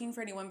 aren't looking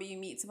for anyone, but you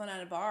meet someone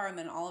at a bar, and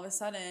then all of a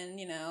sudden,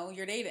 you know,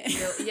 you're dating.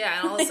 Yeah,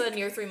 and all of a sudden,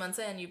 you're 3 months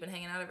in, you've been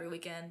hanging out every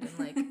weekend, and,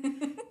 like,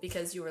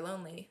 because you were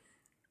lonely.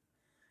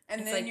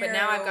 And it's like, but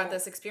now I've got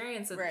this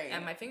experience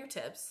at my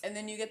fingertips. And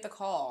then you get the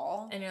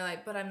call. And you're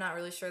like, but I'm not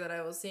really sure that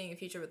I was seeing a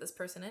future with this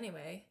person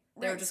anyway.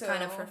 They were just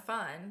kind of for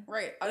fun.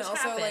 Right. And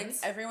also, like,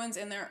 everyone's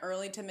in their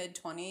early to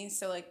mid-20s,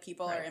 so, like,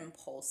 people are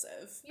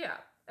impulsive. Yeah.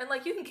 And,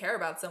 like, you can care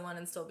about someone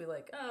and still be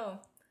like, oh,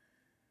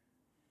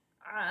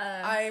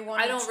 I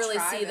don't really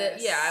see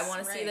that. Yeah, I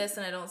want to see this,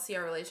 and I don't see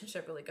our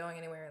relationship really going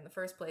anywhere in the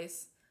first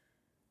place.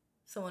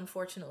 So,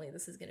 unfortunately,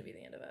 this is going to be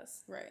the end of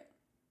us. Right.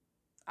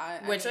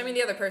 I mean,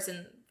 the other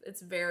person,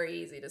 it's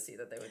very easy to see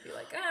that they would be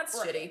like, it's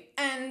shitty.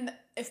 And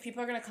if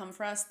people are going to come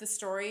for us, the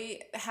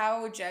story,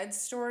 Jed's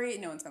story,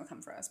 no one's going to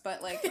come for us.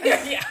 But, like,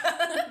 yeah.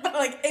 But,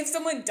 like, if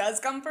someone does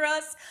come for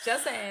us,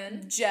 just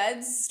saying.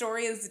 Jed's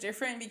story is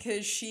different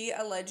because she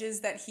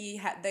alleges that he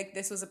had, like,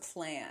 this was a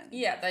plan.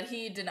 Yeah, that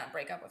he did not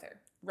break up with her.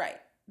 Right.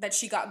 That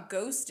she got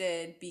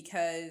ghosted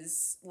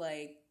because,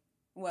 like,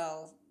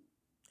 well,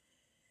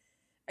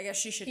 I guess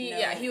she should know.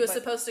 Yeah, he was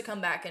supposed to come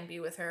back and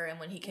be with her, and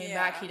when he came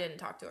back, he didn't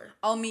talk to her.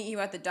 I'll meet you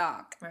at the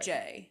dock,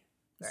 Jay.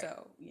 Right.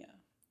 So, yeah.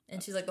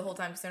 And she's like, the whole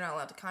time, because they're not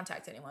allowed to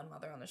contact anyone while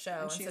they're on the show.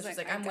 And so she's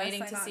like, I'm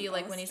waiting to see,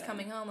 like, when he's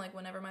coming home, like,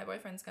 whenever my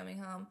boyfriend's coming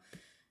home.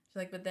 She's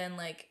like, but then,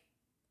 like,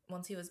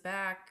 once he was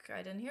back,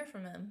 I didn't hear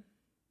from him.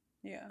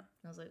 Yeah.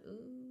 And I was like,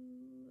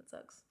 ooh, that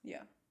sucks.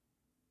 Yeah.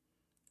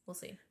 We'll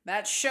see.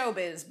 That's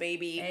showbiz,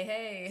 baby.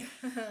 Hey.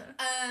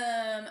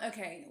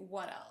 Okay,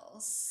 what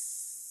else?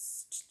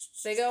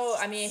 They go,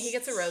 I mean, he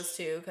gets a rose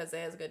too, because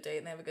they have a good date,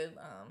 and they have a good,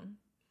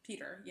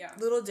 Peter, yeah.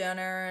 little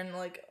dinner, and,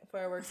 like,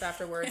 fireworks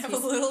afterwards.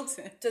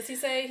 Does he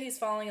say he's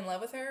falling in love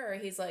with her, or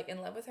he's, like,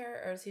 in love with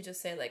her, or does he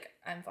just say, like,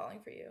 I'm falling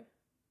for you?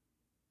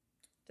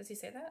 Does he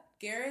say that?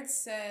 Garrett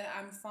said,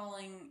 I'm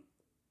falling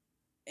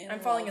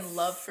in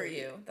love for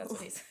you. That's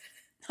what he said.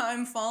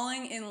 I'm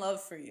falling in love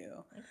for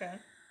you. Okay.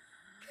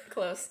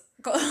 Close.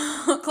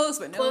 Close,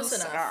 but no Close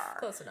enough. star.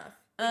 Close enough.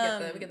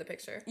 We get the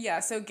picture.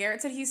 Yeah, so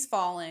Garrett said he's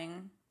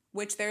falling,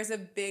 which there's a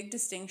big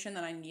distinction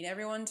that I need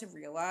everyone to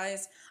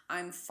realize.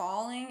 I'm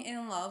falling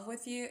in love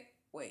with you.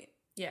 Wait.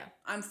 Yeah.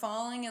 I'm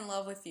falling in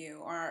love with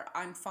you, or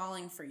I'm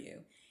falling for you,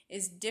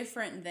 is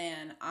different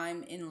than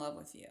I'm in love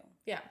with you.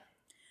 Yeah.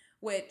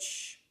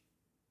 Which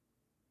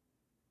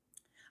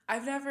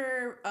I've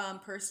never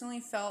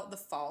personally felt the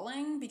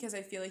falling, because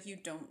I feel like you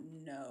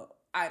don't know.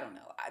 I don't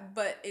know,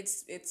 but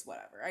it's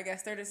whatever. I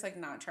guess they're just, like,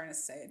 not trying to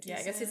say it too soon.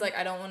 I guess he's like,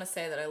 I don't want to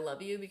say that I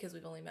love you because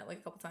we've only met, like,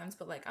 a couple times,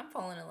 but, like, I'm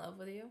falling in love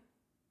with you.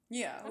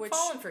 Yeah, I'm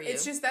falling for you.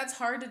 It's just, that's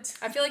hard to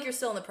I feel like you're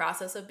still in the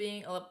process of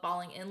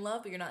falling in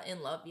love, but you're not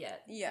in love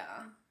yet. Yeah.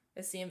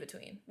 It's the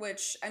in-between.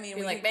 Which, I mean,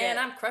 being like, man,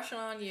 I'm crushing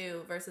on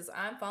you versus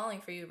I'm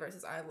falling for you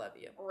versus I love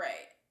you.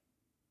 Right.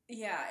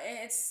 Yeah,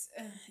 it's,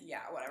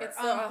 whatever. It's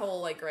a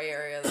whole, like, gray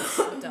area that's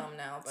so dumb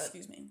now, but.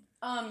 Excuse me.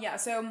 Yeah,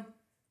 so.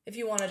 If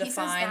you want to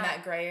define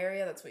that gray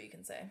area, that's what you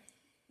can say.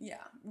 Yeah,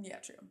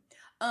 true.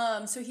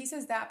 So he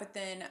says that, but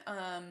then,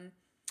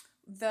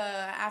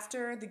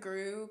 after the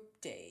group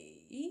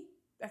date,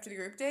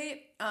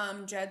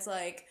 Jed's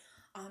like,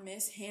 I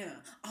miss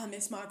Hannah, I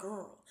miss my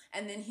girl.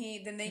 And then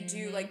they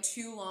do, like,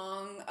 too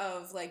long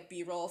of, like,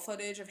 B-roll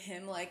footage of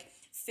him, like,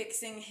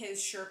 fixing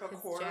his Sherpa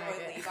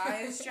corduroy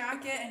Levi's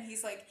jacket, and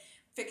he's, like,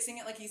 fixing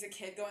it like he's a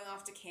kid going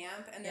off to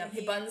camp, and then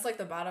he buttons, like,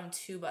 the bottom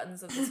 2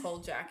 buttons of this whole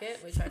jacket,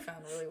 which I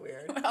found really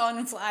weird.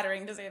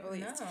 Unflattering, to say the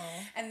least. No.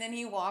 And then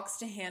he walks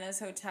to Hannah's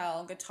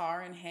hotel,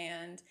 guitar in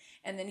hand,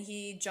 and then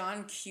he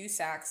John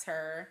Cusacks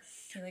her.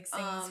 He, like,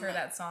 sings her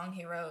that song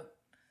he wrote.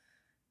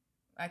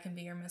 I can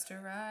be your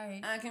Mr.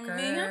 Right. I can be your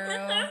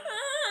Mr. Right.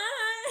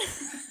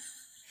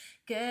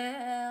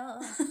 Girl.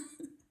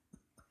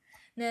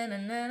 Na na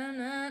na na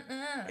na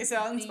na. Is it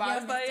on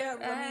Spotify yet?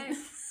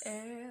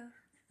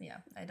 Yeah,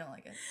 I don't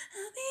like it.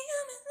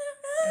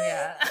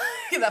 Yeah,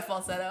 that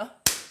falsetto.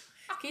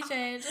 Key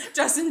change.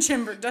 Justin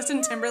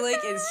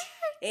Timberlake is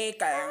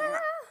shaking.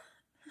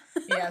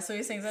 Yeah, so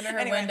he sings under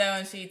her window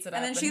and she eats it up.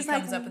 And then she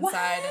comes up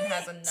inside and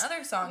has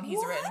another song he's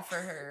written for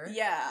her.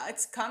 Yeah,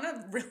 it's kind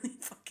of really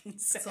fucking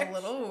sick. It's a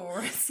little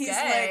risque. He's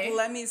like,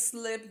 let me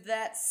slip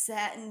that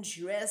satin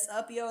dress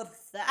up your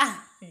thigh.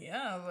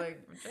 Yeah, I was like,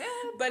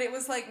 yeah. But it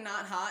was, like,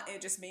 not hot. It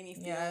just made me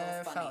feel funny.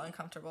 I felt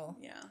uncomfortable.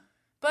 Yeah.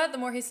 But the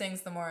more he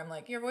sings, the more I'm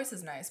like, your voice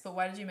is nice, but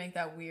why did you make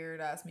that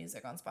weird-ass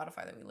music on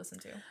Spotify that we listen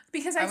to?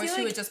 Because I wish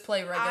he would just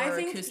play regular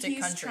acoustic country. I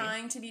think he's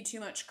trying to be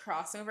too much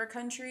crossover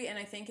country, and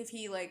I think if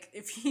he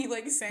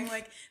sang,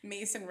 like,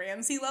 Mason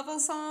Ramsey level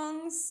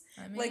songs,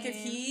 I mean, like, if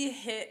he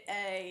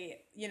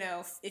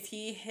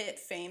hit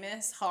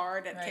famous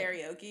hard at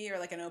karaoke or,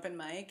 like, an open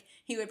mic,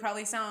 he would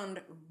probably sound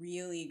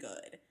really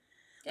good.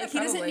 Yeah, like, he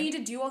doesn't need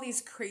to do all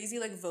these crazy,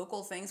 like,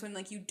 vocal things when,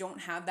 like, you don't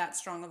have that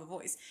strong of a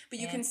voice. But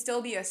you can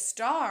still be a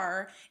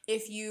star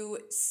if you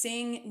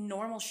sing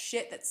normal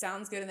shit that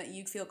sounds good and that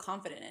you feel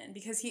confident in.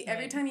 Because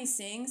every time he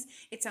sings,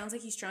 it sounds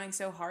like he's trying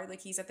so hard,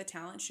 like, he's at the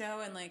talent show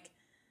and, like...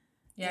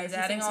 Yeah, he's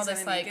adding all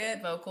this,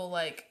 like, vocal,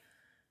 like,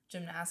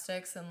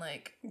 gymnastics and,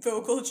 like...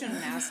 Vocal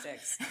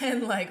gymnastics.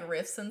 And, like,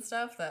 riffs and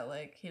stuff that,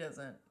 like, he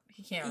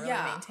can't really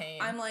maintain.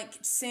 I'm like,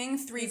 sing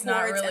 3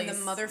 chords really, and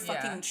the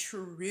motherfucking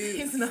truth.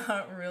 He's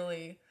not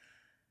really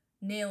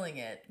nailing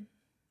it.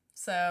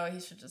 So he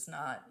should just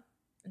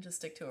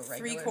stick to a regular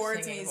 3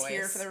 chords and he's voice.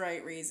 Here for the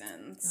right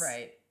reasons.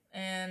 Right.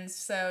 And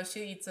so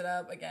she eats it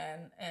up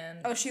again and...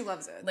 Oh, she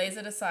loves it. Lays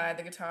it aside,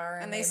 the guitar,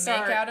 and they make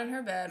out in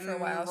her bed for a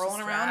while.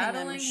 Rolling around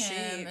in them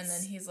him, and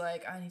then he's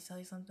like, I need to tell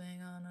you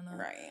something. Oh, no.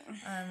 Right.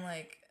 I'm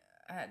like,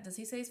 does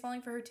he say he's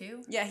falling for her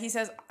too? Yeah,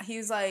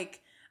 he's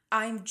like,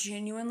 I'm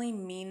genuinely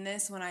mean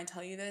this when I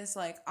tell you this.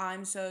 Like,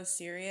 I'm so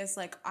serious.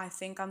 Like, I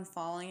think I'm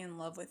falling in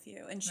love with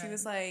you. And she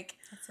was like...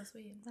 That's so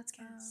sweet. Let's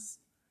kiss.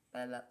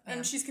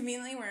 And she's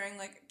conveniently wearing,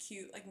 like,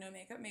 cute, like, no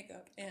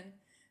makeup, and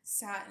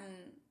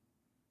satin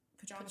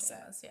pajama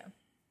set. Yeah.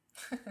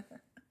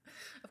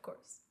 Of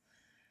course.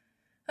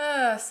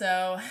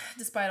 So,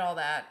 despite all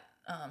that,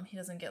 he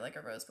doesn't get, like,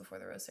 a rose before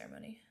the rose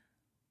ceremony.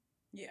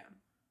 Yeah.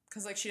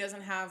 Because, like, she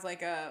doesn't have,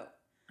 like, a...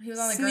 He was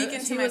on the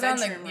group.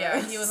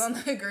 He was on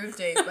the group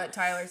date, but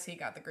Tyler C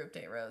got the group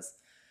date rose.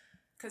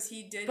 Because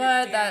he did.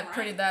 But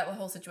that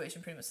whole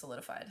situation pretty much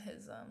solidified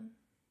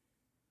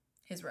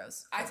his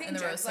rose. I think in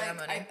the rose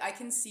ceremony. I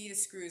can see the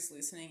screws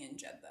loosening in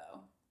Jed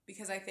though,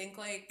 because I think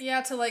like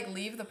to like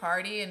leave the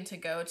party and to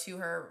go to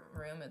her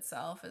room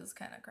itself is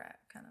kind of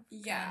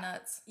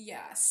nuts.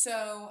 Yeah.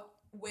 So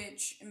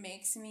which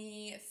makes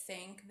me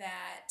think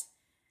that.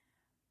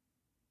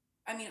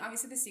 I mean,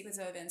 obviously the sequence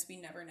of events we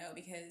never know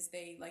because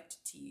they like to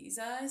tease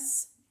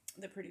us.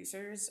 The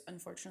producers,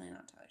 unfortunately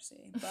not Tyler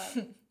C,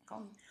 but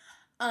call me.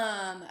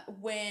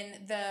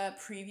 When the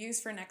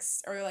previews for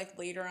next or like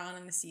later on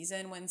in the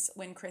season,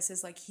 when Chris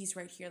is like he's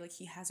right here, like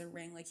he has a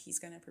ring, like he's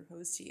gonna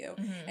propose to you,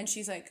 and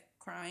she's like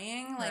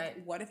crying,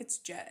 like what if it's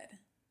Jed?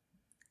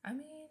 I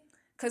mean,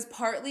 because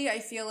partly I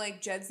feel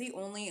like Jed's the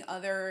only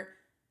other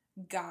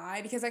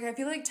guy because like I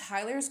feel like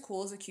Tyler's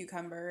cool as a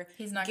cucumber.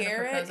 He's not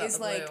Garrett is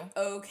like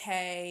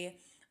okay.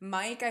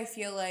 Mike, I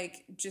feel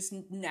like just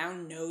now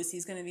knows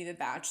he's gonna be the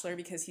Bachelor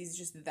because he's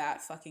just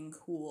that fucking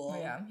cool.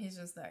 Yeah, he's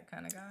just that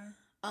kind of guy.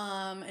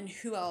 And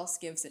who else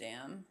gives a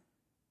damn?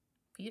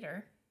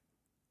 Peter,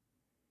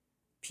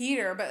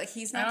 but like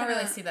he's not. I don't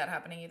really see that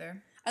happening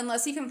either.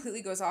 Unless he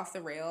completely goes off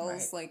the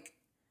rails, like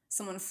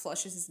someone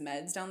flushes his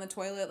meds down the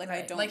toilet. Like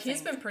I don't. Like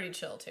he's been pretty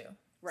chill too.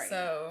 Right.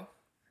 So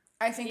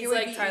I think he's it would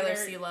like be Tyler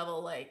C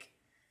level, like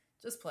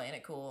just playing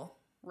it cool.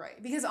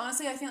 Right. Because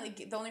honestly, I feel like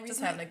the only reason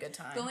just having a good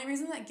time. The only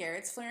reason that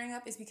Garrett's flaring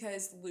up is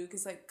because Luke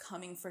is like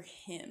coming for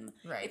him.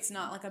 Right. It's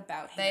not like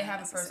about him. They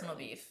have a personal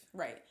beef.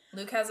 Right.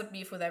 Luke has a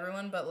beef with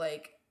everyone, but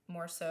like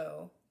more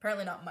so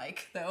apparently not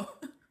Mike though.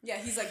 Yeah,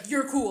 he's like,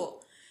 you're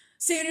cool.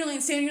 Stay in your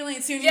lane, stay in your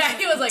lane, stay in your lane. Yeah,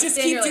 he was like, just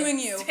keep doing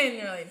you. Stay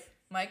in your lane.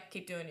 Mike,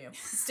 keep doing you.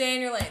 Stay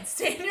in your lane.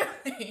 Stay in your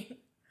lane.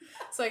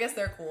 So I guess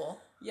they're cool.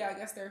 Yeah, I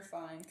guess they're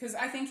fine. Because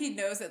I think he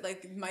knows that,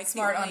 like, Mike's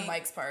smart on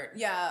Mike's part.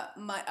 Yeah,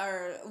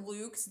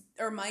 Mike's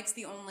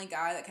the only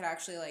guy that could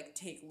actually, like,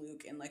 take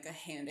Luke in, like, a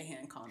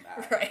hand-to-hand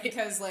combat. Right.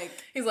 Because, like...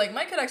 He's like,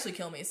 Mike could actually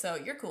kill me, so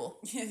you're cool.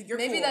 Maybe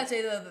cool. That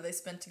day, though, that they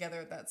spent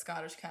together at that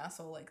Scottish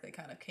castle, like, they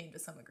kind of came to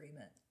some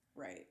agreement.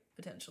 Right.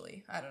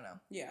 Potentially. I don't know.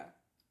 Yeah.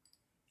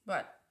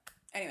 But...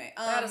 Anyway.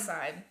 That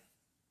aside.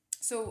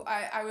 So,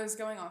 I was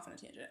going off on a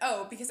tangent.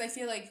 Oh, because I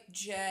feel like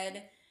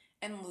Jed...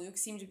 and Luke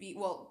seem to be...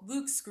 Well,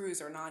 Luke's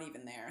screws are not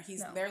even there.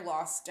 They're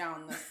lost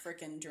down the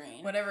frickin'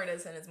 drain. Whatever it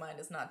is in his mind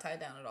is not tied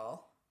down at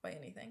all by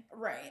anything.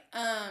 Right.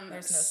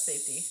 There's no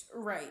safety.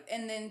 Right.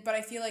 And then... But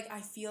I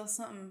feel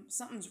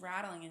something's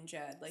rattling in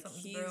Jed. Like,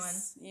 something's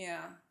brewing.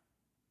 Yeah.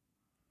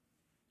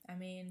 I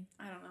mean...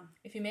 I don't know.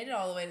 If he made it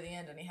all the way to the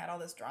end and he had all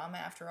this drama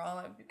after all,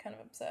 I'd be kind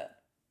of upset.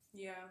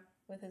 Yeah.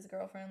 With his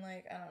girlfriend.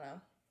 Like, I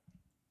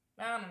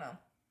don't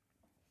know.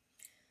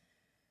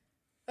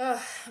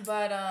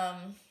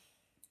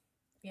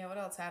 Yeah, what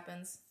else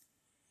happens?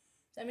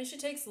 I mean, she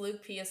takes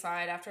Luke P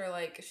aside after,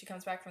 like, she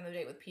comes back from the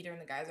date with Peter and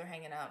the guys are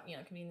hanging out,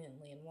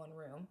 conveniently in one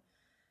room.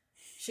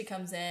 She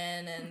comes in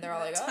and they're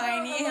all like,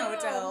 tiny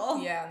hotel.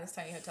 Yeah, in this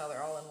tiny hotel,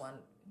 they're all in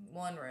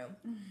one room.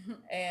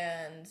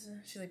 And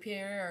she's like,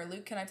 Peter or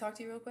Luke, can I talk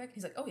to you real quick?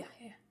 He's like, oh, yeah.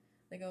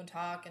 They go and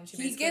talk, and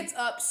he gets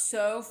up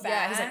so fast.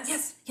 Yeah, he's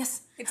like,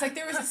 yes. It's like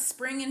there was a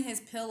spring in his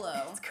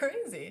pillow. It's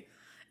crazy.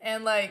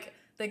 And, like,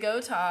 they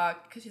go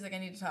talk, because she's like, I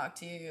need to talk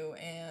to you,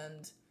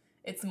 and...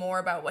 It's more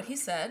about what he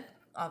said,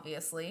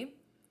 obviously,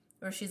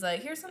 where she's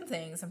like, here's some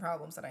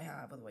problems that I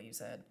have with what you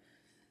said.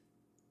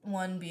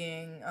 One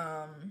being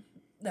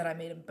that I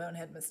made a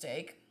bonehead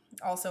mistake.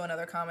 Also,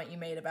 another comment you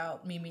made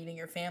about me meeting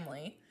your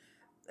family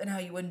and how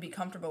you wouldn't be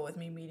comfortable with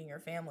me meeting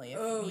your family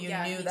if you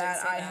knew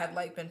that I had,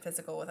 like, been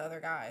physical with other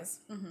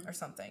guys or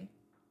something.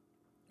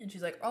 And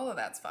she's like, all of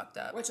that's fucked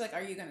up. Which, like,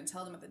 are you going to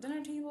tell them at the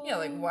dinner table? Yeah,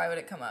 like, why would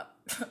it come up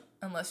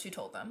unless you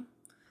told them?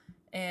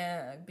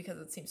 and because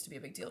it seems to be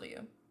a big deal to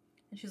you.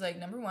 And she's like,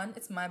 number one,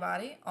 it's my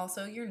body.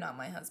 Also, you're not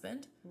my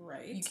husband.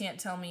 Right. You can't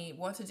tell me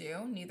what to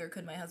do. Neither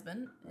could my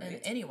husband in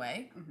any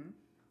way. Mm-hmm.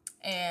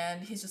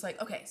 And he's just like,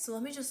 okay, so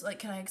let me just, like,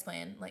 can I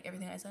explain, like,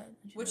 everything I said?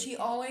 Which he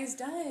always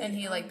does. And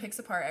he, like, picks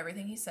apart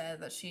everything he said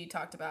that she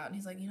talked about. And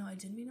he's like, I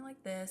didn't mean it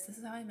like this. This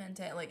is how I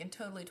meant it. Like, and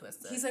totally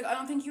twists it. He's like, I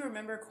don't think you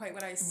remember quite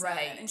what I said.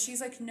 Right. And she's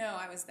like, no,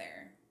 I was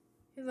there.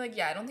 He's like,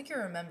 yeah, I don't think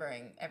you're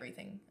remembering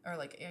everything. Or,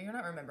 like, you're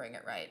not remembering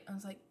it right. I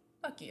was like,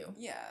 fuck you.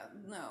 Yeah,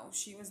 no,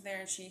 she was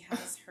there and she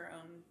has her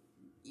own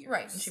ears.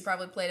 Right, and she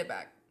probably played it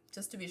back,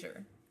 just to be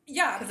sure.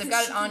 Yeah. Because they've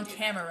got it on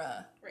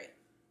camera. Right.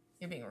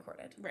 You're being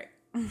recorded. Right.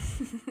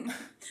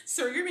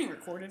 Sir, you're being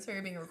recorded. Sir,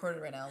 you're being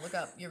recorded right now. Look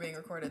up. You're being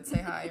recorded.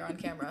 Say hi. You're on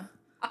camera.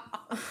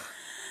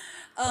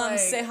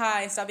 Say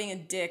hi. Stop being a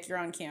dick. You're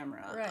on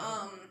camera.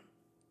 Right.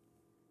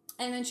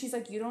 And then she's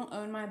like, you don't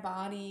own my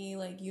body.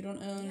 Like, you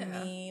don't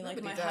own me.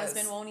 Like, my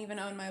husband won't even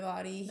own my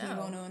body. He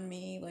won't own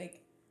me. Like.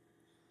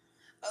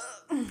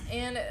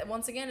 And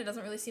once again, it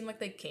doesn't really seem like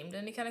they came to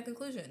any kind of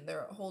conclusion.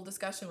 Their whole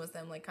discussion was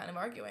them, like, kind of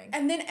arguing.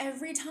 And then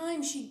every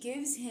time she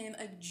gives him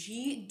a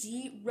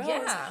GD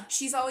rose,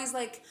 she's always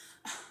like...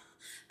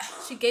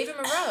 She gave him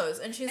a rose,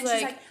 and she's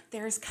like,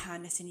 there's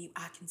kindness in you.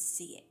 I can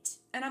see it.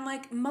 And I'm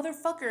like,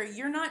 motherfucker,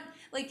 you're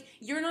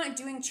not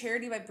doing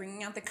charity by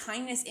bringing out the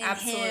kindness in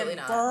him,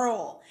 not.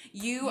 Girl.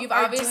 You've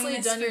obviously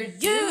done your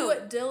due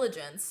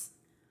diligence.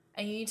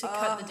 And you need to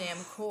cut the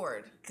damn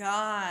cord.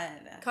 God.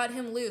 Cut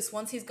him loose.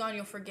 Once he's gone,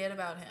 you'll forget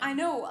about him. I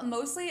know.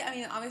 Mostly, I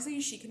mean, obviously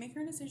she can make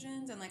her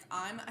decisions. And, like,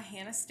 I'm a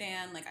Hannah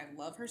stan. Like, I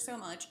love her so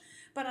much.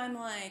 But I'm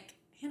like,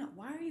 Hannah,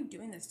 why are you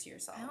doing this to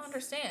yourself? I don't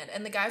understand.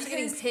 And the guys are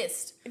getting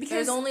pissed. Because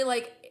there's only,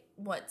 like,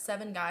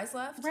 7 guys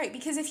left? Right.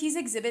 Because if he's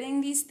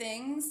exhibiting these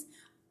things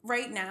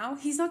right now,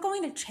 he's not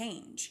going to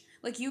change.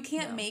 Like, you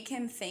can't make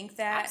him think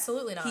that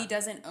absolutely not. He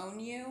doesn't own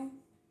you.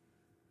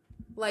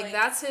 Like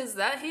that's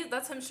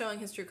him showing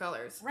his true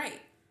colors.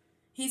 Right.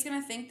 He's going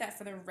to think that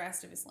for the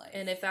rest of his life.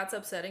 And if that's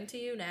upsetting to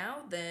you now,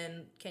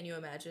 then can you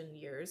imagine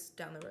years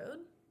down the road?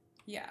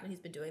 Yeah. When he's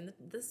been doing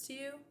this to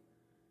you?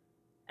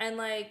 And,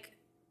 like,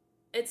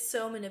 it's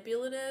so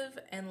manipulative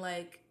and,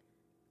 like,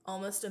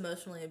 almost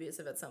emotionally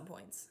abusive at some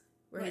points.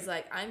 Where he's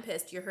like, I'm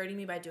pissed. You're hurting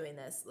me by doing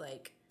this.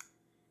 Like,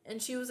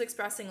 and she was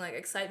expressing, like,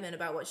 excitement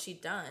about what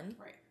she'd done.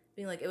 Right.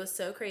 Being like, it was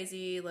so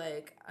crazy.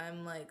 Like,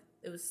 I'm like,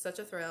 it was such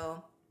a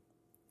thrill.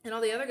 And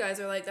all the other guys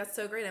are like, that's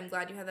so great. I'm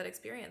glad you had that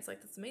experience.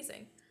 Like, that's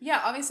amazing.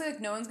 Yeah, obviously, like,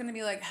 no one's going to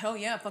be like, hell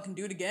yeah, fucking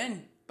do it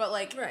again. But,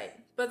 like... Right.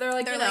 But they're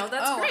like,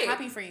 that's great.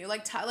 Happy for you.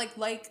 Like,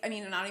 I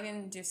mean, I'm not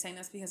even just saying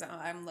this because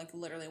I'm like,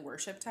 literally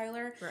worship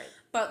Tyler. Right.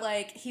 But,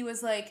 like, he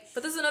was like...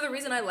 But this is another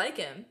reason I like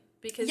him.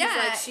 Because he's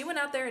like, she went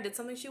out there and did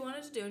something she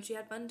wanted to do, and she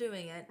had fun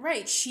doing it.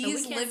 Right.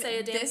 She's living say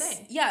a damn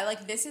thing. Yeah,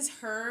 like, this is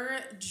her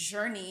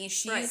journey.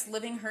 She's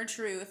living her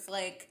truth.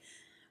 Like...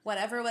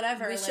 Whatever.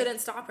 We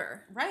shouldn't stop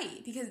her.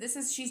 Right,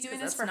 because she's doing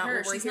this for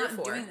her. She's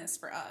not doing this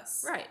for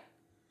us. Right.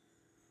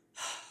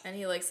 And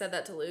he, like, said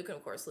that to Luke, and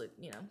of course Luke,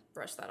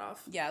 brushed that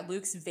off. Yeah,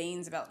 Luke's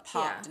veins about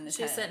popped in his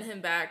head. She sent him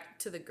back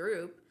to the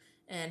group,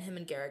 and him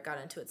and Garrett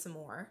got into it some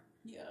more.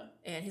 Yeah.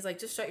 And he's like,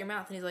 just shut your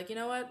mouth. And he's like, you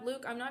know what,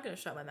 Luke, I'm not going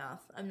to shut my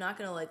mouth. I'm not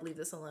going to, like, leave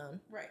this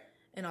alone. Right.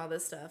 And all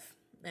this stuff.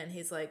 And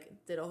he's, like,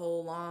 did a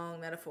whole long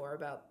metaphor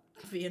about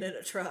being in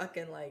a truck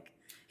and, like...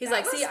 He's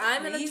like, see,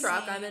 I'm in a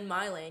truck, I'm in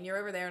my lane, you're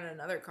over there in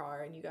another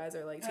car, and you guys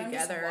are, like,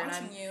 together, and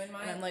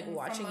I'm like,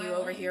 watching you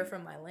over here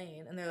from my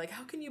lane. And they're like,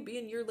 how can you be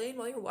in your lane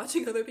while you're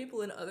watching other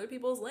people in other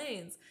people's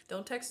lanes?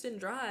 Don't text and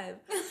drive.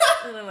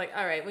 And I'm like,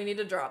 all right, we need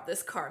to drop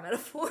this car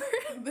metaphor.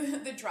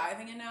 The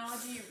driving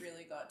analogy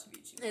really got to be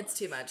too much. It's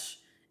too much.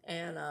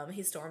 And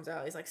he storms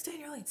out. He's like, stay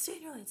in your lane, stay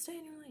in your lane, stay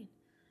in your lane.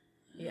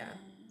 Yeah.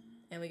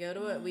 And we go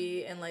to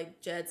it. And,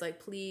 like, Jed's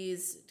like,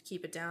 please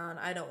keep it down.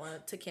 I don't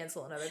want to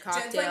cancel another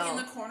cocktail. Jed's, like, in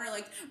the corner,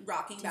 like,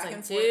 rocking back like,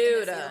 and forth.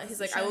 Dude,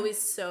 he's like, I will be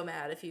so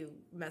mad if you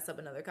mess up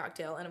another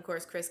cocktail. And, of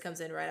course, Chris comes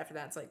in right after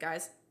that. It's like,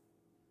 guys,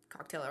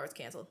 cocktail hour's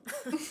canceled.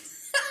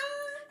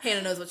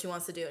 Hannah knows what she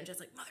wants to do. And Jed's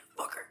like,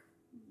 motherfucker.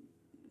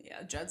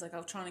 Yeah, Jed's like,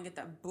 I'm trying to get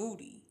that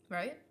booty.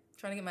 Right?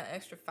 Trying to get my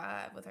extra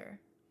 5 with her.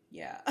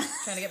 Yeah.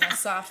 Trying to get my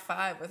soft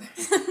 5 with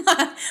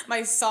her.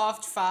 My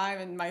soft 5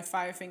 and my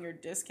 5-finger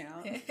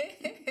discount.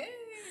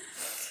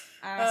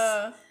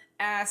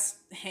 Ass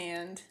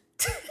hand.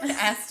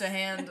 Ass to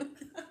hand.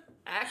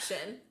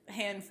 Action.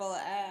 Handful of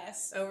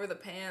ass. Over the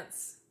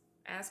pants.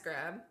 Ass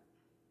grab.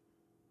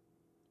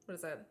 What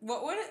is that?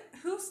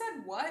 Who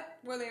said what?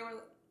 Where they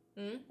were...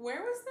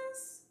 Where was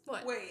this?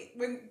 What? Wait,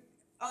 when...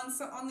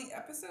 On the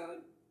episode,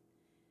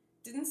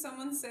 didn't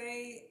someone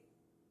say...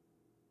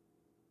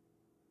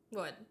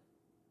 What?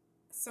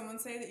 Someone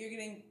say that you're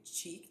getting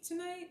cheek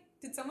tonight?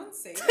 Did someone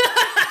say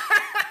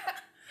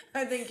that?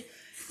 I think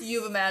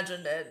you've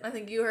imagined it. I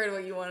think you heard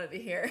what you wanted to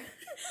hear.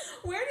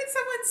 Where did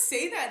someone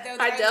say that,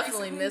 though? I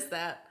definitely missed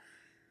that.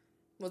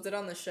 Was it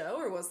on the show,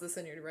 or was this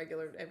in your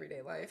regular,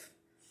 everyday life?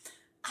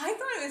 I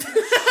thought it was in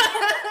the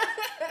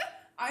show.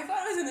 I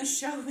thought it was in the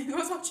show. Maybe I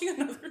was watching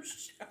another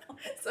show.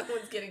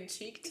 Someone's getting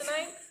cheek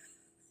tonight?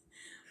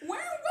 Where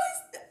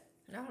was that?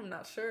 No, I'm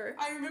not sure.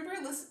 I remember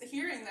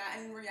hearing that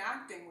and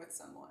reacting with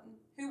someone.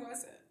 Who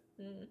was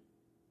it?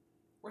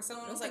 Where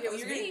someone was like, "Oh,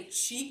 you're getting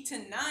cheek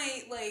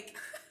tonight," like,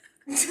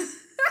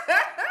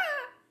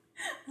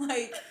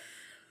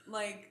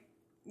 like,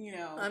 you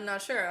know. I'm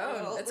not sure.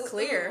 Oh, it's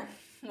clear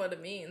what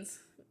it means.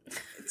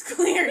 It's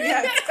clear,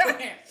 yeah, it's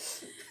clear.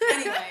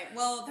 Anyway,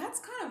 well, that's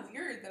kind of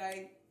weird that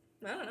I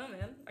don't know,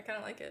 man. I kind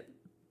of like it.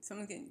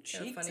 Someone's getting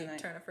cheek tonight. Funny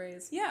turn of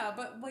phrase. Yeah,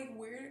 but like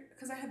weird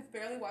because I have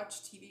barely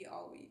watched TV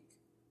all week.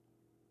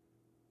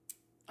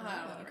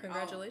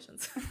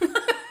 Congratulations.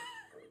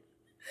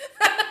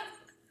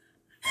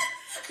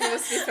 You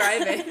must be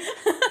thriving.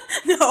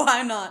 No,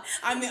 I'm not.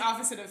 I'm the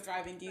opposite of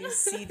thriving. Do you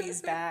see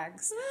these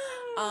bags?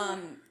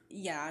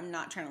 Yeah, I'm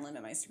not trying to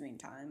limit my screen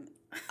time.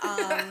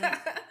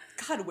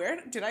 God,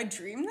 where did I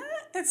dream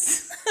that?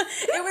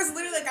 It was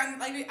literally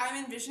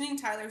I'm envisioning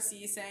Tyler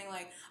C saying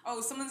like,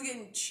 "Oh, someone's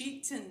getting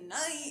cheek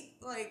tonight,"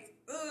 like,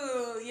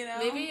 "Oh, you know."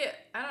 Maybe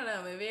I don't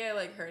know. Maybe I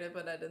like heard it,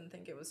 but I didn't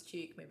think it was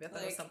cheek. Maybe I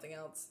thought it was something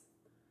else,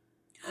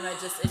 and it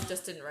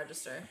just didn't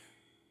register.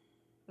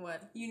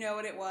 What? You know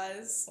what it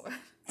was? What?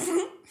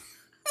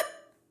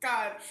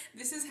 God,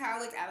 this is how,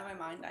 like, out of my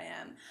mind I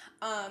am.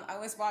 I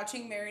was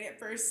watching Married at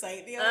First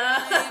Sight the other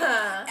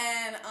night,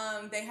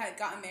 and they had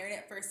gotten married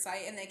at first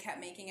sight, and they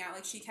kept making out.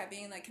 Like, she kept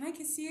being like, "Can I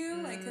kiss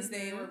you?" Like, because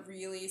they were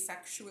really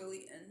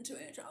sexually into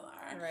each other.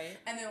 Right.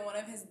 And then one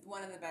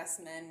of the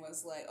best men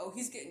was like, "Oh,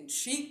 he's getting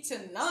cheek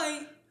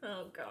tonight."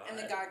 Oh, God. And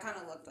the guy kind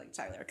of looked like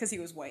Tyler, because he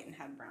was white and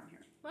had brown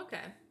hair.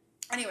 Okay.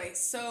 Anyway,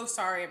 so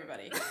sorry,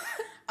 everybody.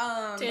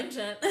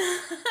 Tangent.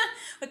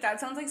 But that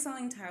sounds like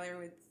something Tyler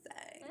would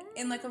say.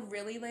 In like a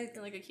really like...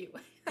 In like a cute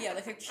way. Yeah,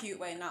 like a cute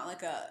way, not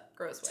like a...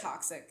 Gross way.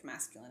 Toxic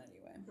masculinity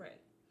way. Right.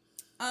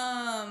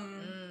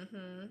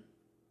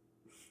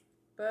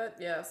 But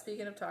yeah,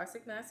 speaking of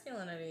toxic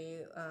masculinity,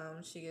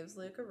 she gives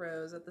Luke a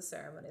rose at the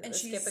ceremony. And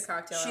she skipped the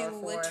cocktail hour for.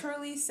 She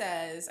literally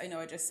says, I know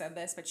I just said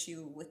this, but she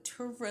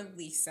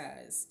literally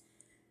says,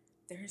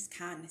 "There's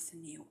kindness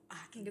in you. I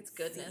think it's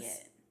goodness." See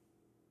it.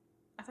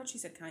 I thought she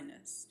said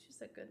kindness. She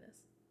said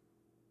goodness.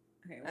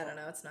 Okay, well, I don't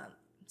know. It's not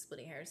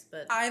splitting hairs,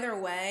 but either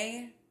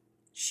way,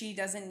 she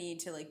doesn't need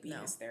to like be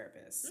his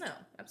therapist. No,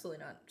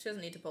 absolutely not. She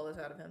doesn't need to pull this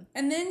out of him.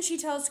 And then she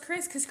tells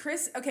Chris, because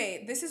Chris,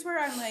 okay, this is where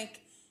I'm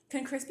like,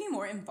 can Chris be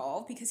more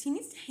involved? Because he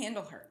needs to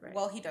handle her. Right.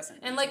 Well, he doesn't.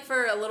 And like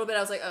for a little bit,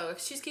 I was like, oh,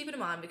 she's keeping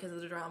him on because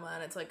of the drama,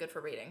 and it's like good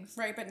for ratings.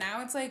 Right, but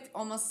now it's like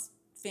almost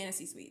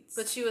fantasy suites.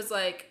 But she was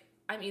like,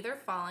 I'm either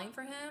falling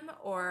for him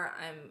or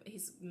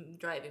he's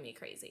driving me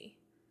crazy.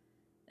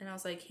 And I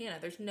was like, Hannah,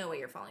 there's no way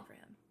you're falling for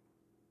him.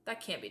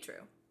 That can't be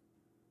true.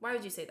 Why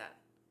would you say that?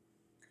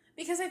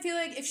 Because I feel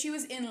like if she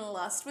was in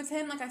lust with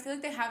him, like I feel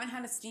like they haven't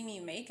had a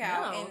steamy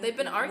makeout. No, they've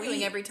been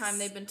arguing every time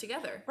they've been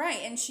together. Right,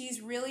 and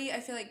she's really, I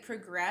feel like,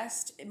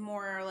 progressed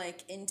more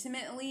like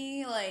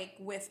intimately, like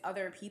with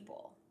other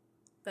people.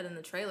 But in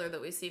the trailer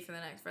that we see for the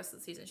rest of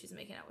the season, she's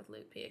making out with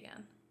Luke P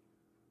again.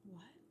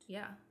 What?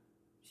 Yeah,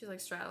 she's like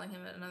straddling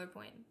him at another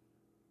point.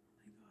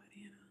 Oh my God,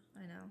 Hannah.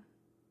 I know.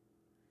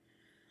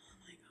 Oh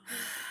my God.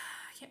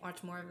 I can't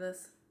watch more of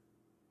this.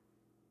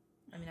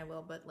 I mean, I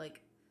will, but like.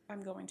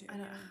 I'm going to. I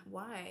don't.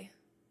 Why?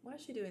 Why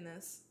is she doing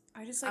this?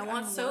 I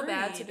want so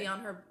bad to be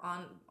on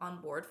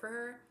board for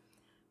her,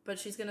 but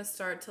she's gonna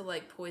start to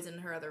like poison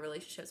her other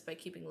relationships by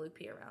keeping Luke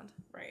P around.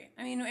 Right.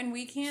 I mean, and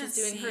we can't.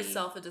 She's doing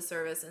herself a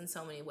disservice in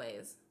so many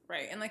ways.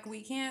 Right, and like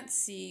we can't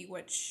see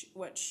what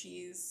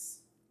she's.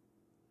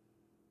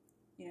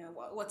 You know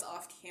what's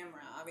off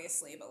camera,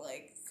 obviously, but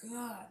like,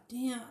 God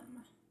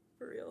damn,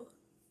 for real,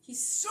 he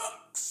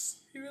sucks.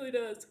 He really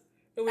does.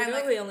 And we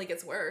know he only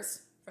gets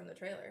worse from the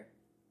trailer.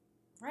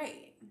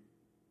 Right.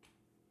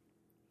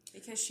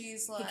 Because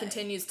she's like... He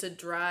continues to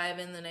drive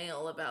in the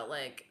nail about,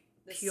 like,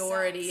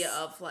 purity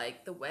of,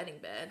 like, the wedding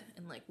bed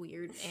and, like,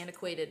 weird,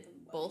 antiquated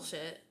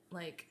bullshit.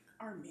 Like...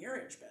 Our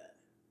marriage bed.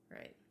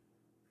 Right.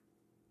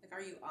 Like,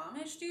 are you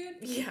Amish, dude?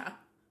 Yeah.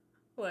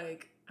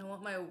 Like, I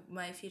want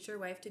my future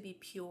wife to be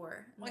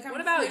pure. Like,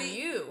 what about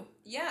you?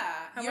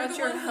 Yeah. How about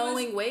your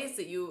hoeing ways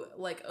that you,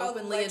 like,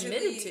 openly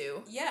admitted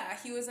to? Yeah,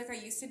 he was like, I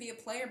used to be a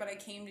player, but I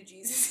came to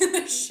Jesus in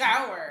the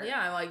shower.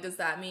 Yeah, like, does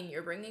that mean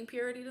you're bringing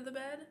purity to the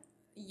bed?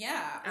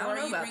 Yeah. I don't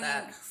know about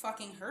that.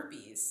 Fucking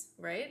herpes.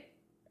 Right?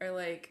 Or,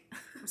 like...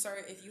 I'm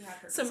sorry if you have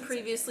herpes. Some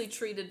previously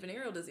treated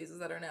venereal diseases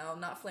that are now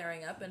not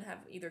flaring up and have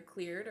either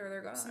cleared or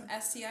they're gone. Some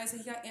STIs that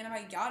he got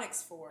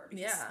antibiotics for.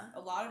 Yeah. A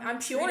lot of them I'm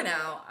pure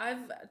now.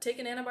 I've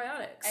taken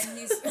antibiotics. And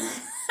he's...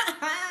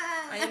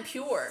 I am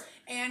pure.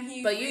 And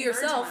he... But you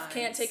yourself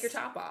can't take your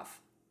top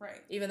off.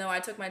 Right. Even though I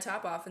took my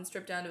top off and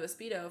stripped down to a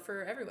Speedo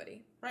for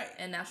everybody. Right.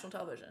 And national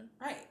television.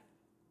 Right.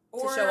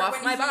 To show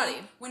off my body.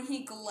 When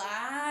he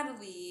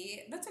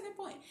gladly... That's a good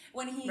point.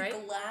 When he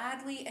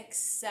gladly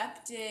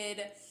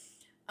accepted...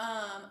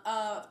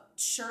 a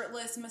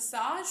shirtless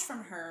massage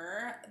from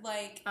her,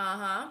 like,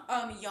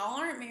 y'all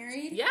aren't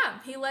married? Yeah,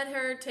 he let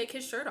her take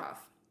his shirt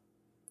off.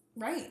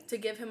 Right. To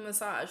give him a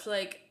massage.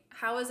 Like,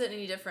 how is it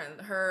any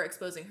different, her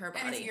exposing her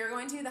body? And if you're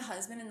going to be the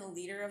husband and the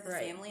leader of the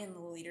family and the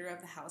leader of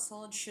the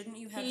household, shouldn't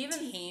you have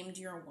tamed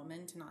your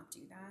woman to not do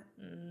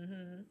that?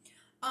 Mm-hmm.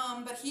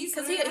 But he's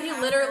because he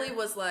literally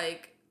was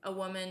like, a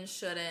woman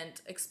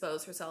shouldn't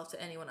expose herself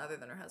to anyone other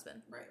than her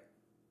husband. Right.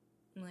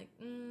 I'm like,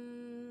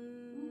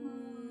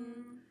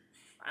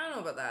 I don't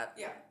know about that.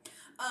 Yeah.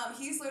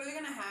 He's literally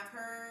gonna have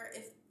her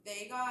if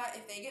they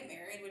get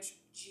married, which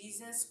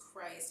Jesus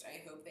Christ,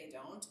 I hope they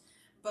don't.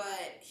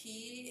 But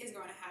he is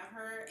going to have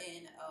her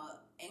in a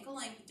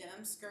ankle-length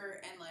denim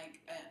skirt and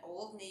like an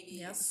Old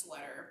Navy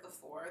sweater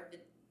before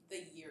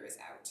the year is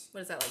out.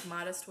 What is that, like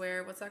modest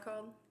wear? What's that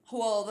called?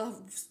 Well,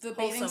 the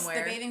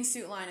bathing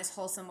suit line is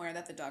wholesome wear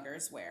that the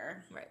Duggars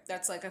wear. Right.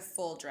 That's like a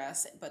full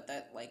dress, but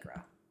that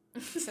lycra.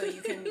 So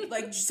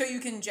you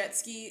can jet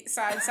ski,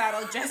 side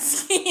saddle jet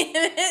ski in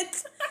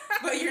it,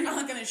 but you're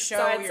not gonna show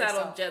yourself. Side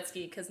saddle jet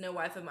ski because no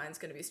wife of mine's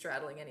gonna be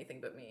straddling anything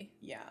but me.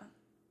 Yeah.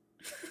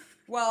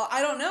 Well,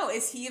 I don't know.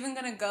 Is he even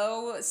gonna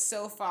go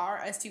so far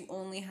as to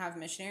only have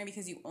missionary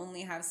because you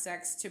only have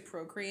sex to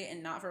procreate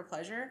and not for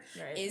pleasure?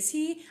 Right. Is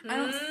he? I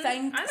don't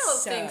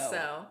think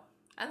so.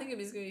 I think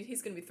he's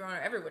going to be throwing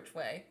her every which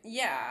way.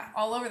 Yeah.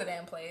 All over the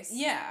damn place.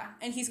 Yeah.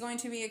 And he's going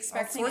to be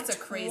expecting it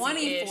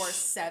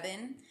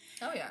 24/7.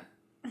 Oh, yeah.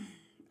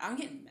 I'm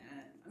getting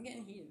mad. I'm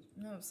getting heated.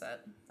 I'm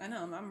upset. I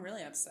know. I'm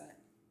really upset.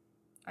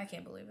 I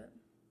can't believe it.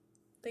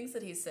 Things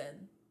that he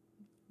said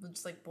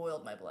just, like,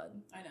 boiled my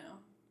blood. I know.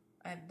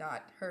 I have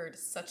not heard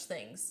such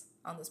things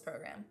on this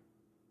program.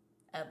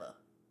 Ever.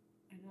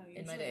 I know.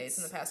 In my days.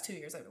 In the past 2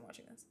 years I've been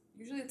watching this.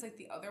 Usually it's like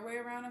the other way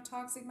around of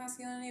toxic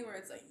masculinity where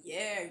it's like,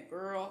 yeah,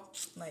 girl.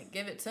 Like,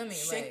 give it to me.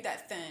 Shake like,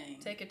 that thing.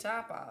 Take your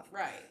top off.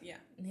 Right, yeah.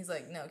 And he's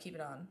like, no, keep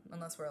it on,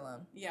 unless we're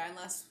alone. Yeah,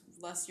 unless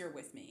you're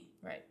with me.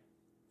 Right.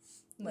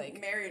 Like,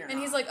 married or not.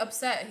 And he's like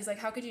upset. He's like,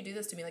 how could you do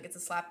this to me? Like, it's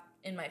a slap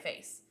in my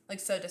face.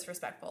 Like, so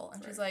disrespectful.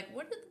 And she's like,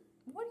 what are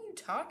you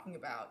talking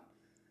about?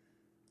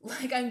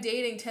 Like, I'm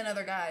dating 10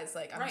 other guys.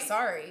 Like, I'm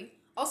sorry.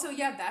 Also,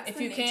 yeah, that's if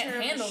the you nature can't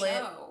of handle the it,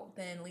 show.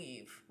 then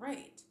leave.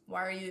 Right.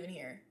 Why are you even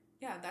here?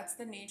 Yeah, that's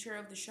the nature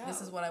of the show.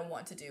 This is what I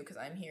want to do because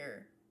I'm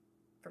here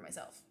for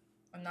myself.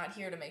 I'm not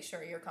here to make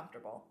sure you're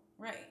comfortable.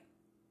 Right.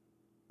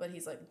 But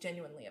he's like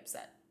genuinely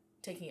upset,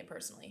 taking it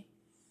personally,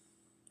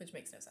 which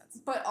makes no sense.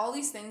 But all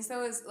these things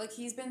though is like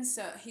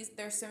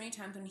there's so many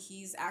times when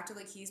he's acted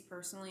like he's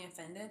personally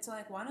offended. So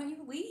like, why don't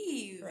you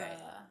leave? Right.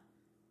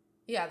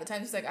 Yeah, the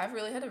times he's like, I've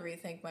really had to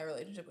rethink my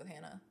relationship with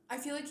Hannah. I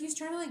feel like he's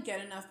trying to like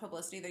get enough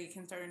publicity that he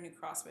can start a new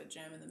CrossFit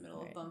gym in the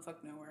middle of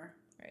bumfuck nowhere.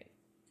 Right.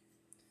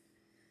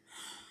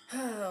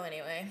 Oh,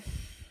 anyway.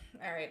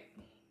 All right.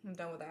 I'm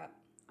done with that.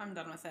 I'm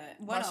done with it.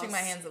 Washing my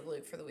hands of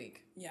Luke for the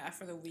week. Yeah,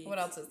 for the week. What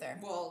else is there?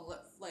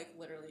 Well, like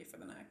literally for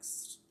the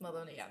next. Well,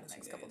 then yeah, the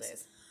next couple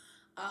days.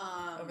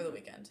 Over the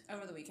weekend.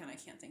 Over the weekend, I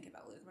can't think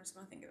about Luke. I'm just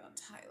gonna think about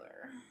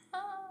Tyler.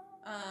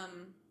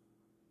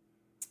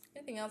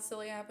 Anything else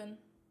silly happen?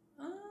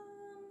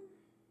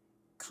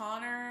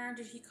 Connor,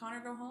 did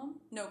Connor go home?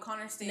 No,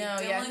 Connor stayed. No,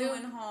 Dylan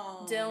went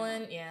home.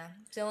 Dylan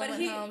went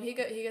home. He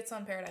gets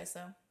on Paradise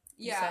though.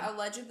 Yeah,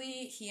 allegedly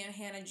he and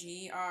Hannah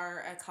G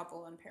are a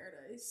couple in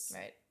Paradise.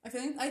 Right.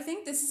 I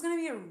think this is going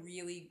to be a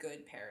really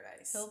good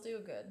Paradise. He'll do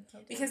good.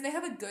 Because they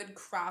have a good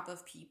crop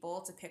of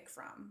people to pick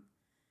from.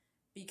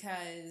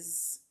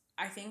 Because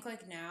I think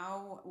like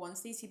now, once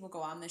these people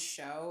go on this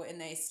show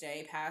and they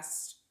stay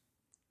past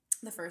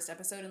the first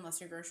episode, unless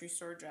you're Grocery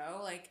Store Joe,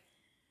 like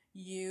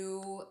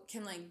you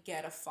can like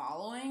get a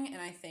following,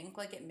 and I think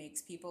like it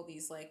makes people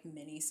these like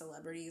mini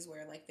celebrities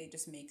where like they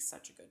just make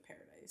such a good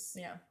Paradise.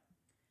 Yeah.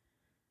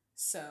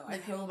 So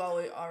like people have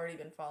already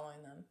been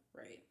following them.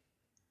 Right.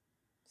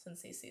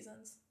 Since these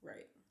seasons.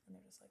 Right. And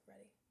they're just like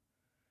ready.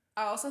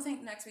 I also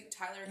think next week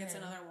Tyler gets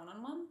another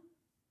one-on-one.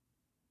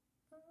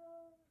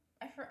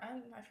 I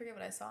forget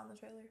what I saw in the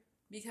trailer.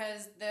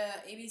 Because the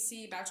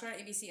Bachelorette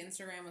ABC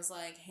Instagram was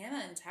like,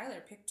 Hannah and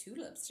Tyler pick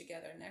tulips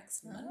together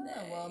next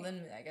Monday. Well,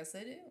 then I guess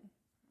they do.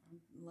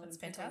 That's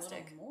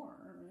fantastic. A little more,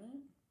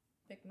 right?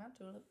 Pick my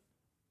tulip.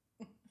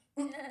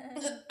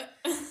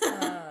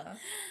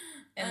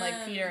 And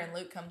like Peter and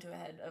Luke come to a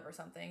head over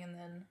something, and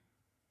then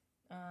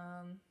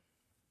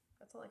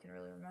that's all I can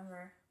really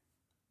remember.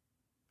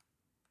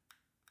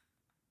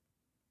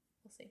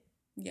 We'll see.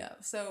 Yeah.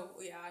 So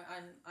yeah,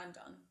 I'm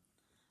done.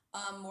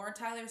 More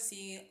Tyler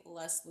C,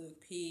 less Luke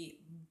P.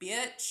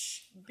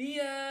 Bitch.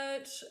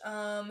 Who's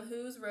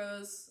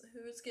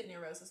getting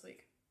your rose this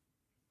week?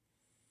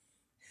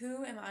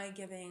 Who am I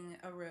giving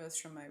a rose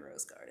from my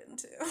rose garden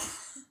to?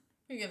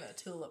 You're giving a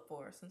tulip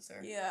for since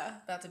they're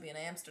about to be in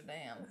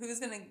Amsterdam. Who's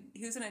gonna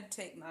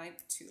take my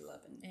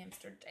tulip in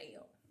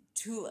Amsterdam?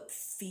 Tulip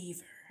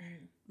fever.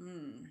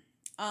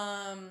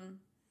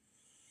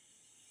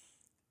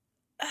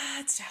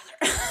 It's Tyler.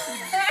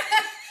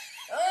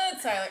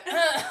 It's Tyler.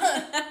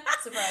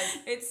 Surprise.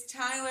 It's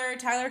Tyler.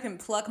 Tyler can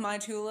pluck my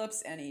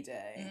tulips any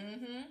day.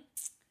 Mm-hmm.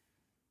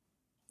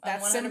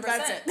 That's 100%.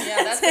 That's it.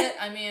 Yeah, that's it.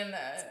 I mean,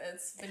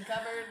 it's been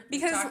covered. We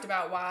talked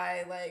about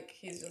why, like,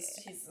 he's a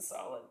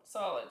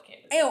solid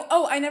candidate.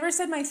 Oh, I never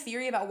said my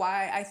theory about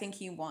why I think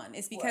he won.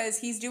 It's because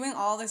he's doing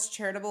all this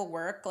charitable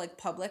work, like,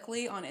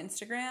 publicly on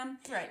Instagram.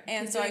 Right.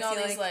 And he's so doing I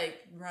feel all these,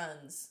 like,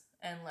 runs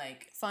and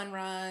like fun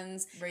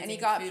runs, and he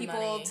got people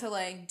money to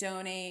like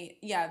donate.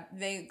 Yeah,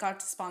 they got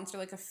to sponsor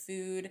like a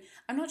food.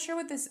 I'm not sure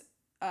what this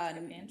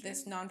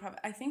this nonprofit.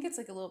 I think it's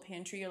like a little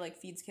pantry or like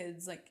feeds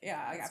kids like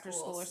after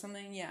school or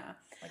something. Yeah,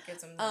 like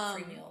gives them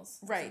like, free meals.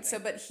 Right. So,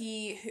 but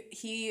he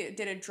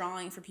did a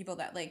drawing for people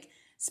that like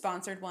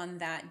sponsored one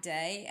that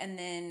day, and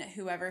then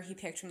whoever he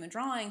picked from the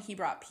drawing, he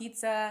brought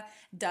pizza,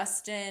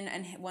 Dustin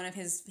and one of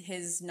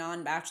his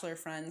non-bachelor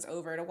friends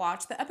over to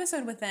watch the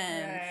episode with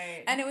them.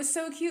 Right. And it was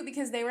so cute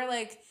because they were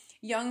like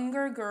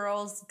younger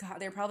girls. God,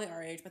 they were probably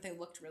our age, but they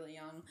looked really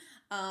young.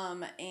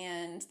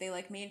 And they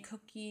like made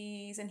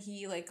cookies, and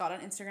he like got on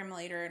Instagram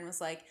later and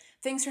was like,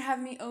 thanks for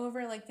having me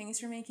over, like thanks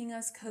for making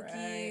us cookies.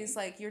 Right.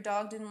 Like your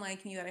dog didn't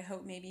like me, but I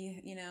hope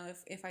maybe, you know,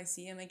 if I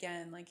see him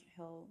again, like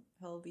he'll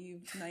be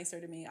nicer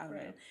to me. I don't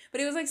know.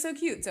 But it was like so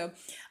cute. So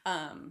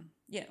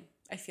you know,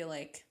 I feel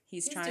like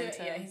he's trying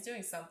to he's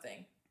doing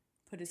something.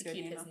 Put his to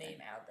keep his name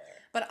out there.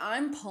 But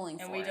I'm pulling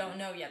for him. And we don't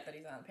know yet that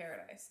he's on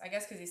Paradise. I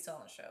guess because he's still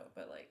on the show,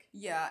 but like...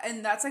 Yeah,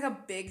 and that's like a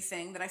big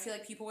thing that I feel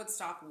like people would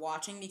stop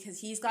watching because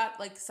he's got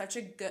like such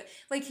a good...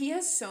 Like he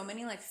has so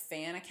many like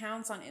fan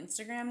accounts on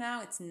Instagram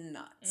now. It's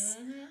nuts.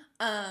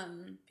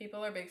 Mm-hmm.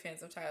 People are big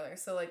fans of Tyler.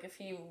 So like if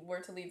he were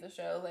to leave the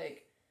show,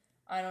 like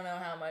I don't know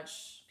how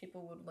much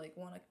people would like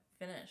want to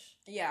finish.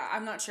 Yeah,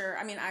 I'm not sure.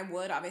 I mean, I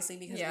would obviously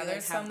because we like,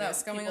 there's have some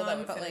this going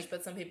on, but finish, like,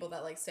 but some people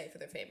that like stay for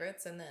their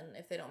favorites, and then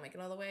if they don't make it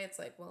all the way, it's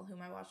like, well, who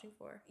am I watching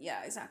for?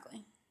 Yeah,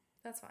 exactly.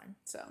 That's fine.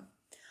 So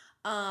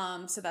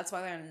that's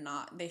why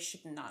they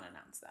should not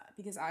announce that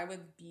because I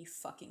would be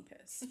fucking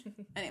pissed.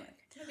 Anyway,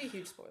 that'd be a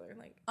huge spoiler.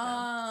 Like,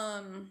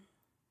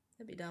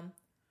 that'd be dumb.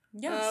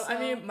 Yeah. I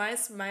mean,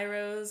 my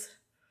rose.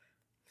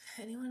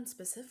 Anyone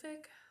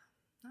specific?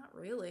 Not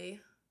really.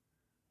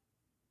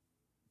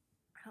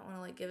 I don't want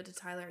to like give it to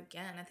Tyler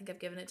again. I think I've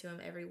given it to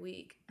him every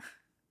week.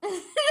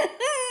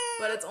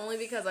 But it's only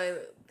because I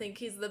think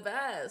he's the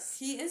best.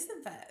 He is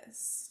the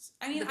best.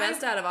 I mean, the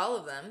best out of all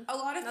of them. A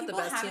lot of people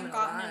haven't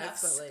gotten enough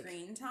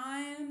screen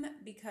time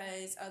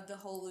because of the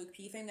whole Luke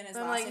P thing that has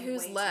lasted like,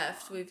 who's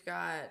left? We've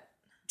got...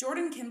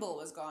 Jordan Kimball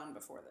was gone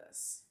before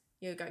this.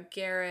 You've got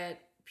Garrett,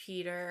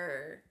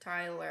 Peter,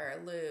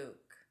 Tyler, Luke,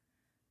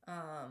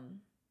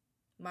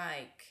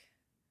 Mike,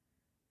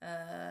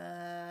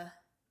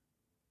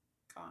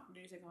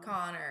 did you say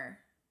Connor?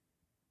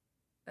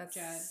 That's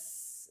Jed.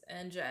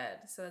 And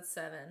Jed. So that's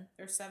 7.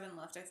 There's 7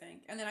 left, I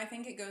think. And then I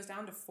think it goes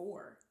down to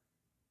 4.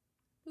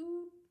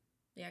 Boop.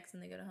 Yeah, because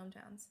then they go to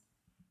hometowns.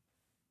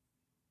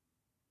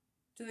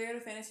 Do they go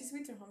to fantasy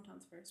suites or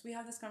hometowns first? We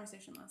had this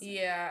conversation last time.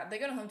 Yeah, they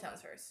go to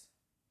hometowns first.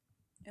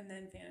 And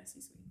then fantasy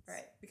suites.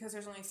 Right. Because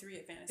there's only 3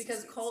 at fantasy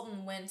suites. Because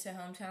Colton went to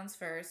hometowns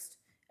first,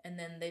 and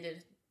then they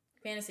did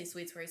fantasy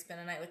suites where he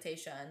spent a night with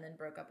Tasha and then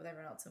broke up with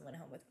everyone else and went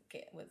home with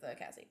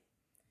Cassie.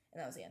 And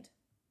that was the end.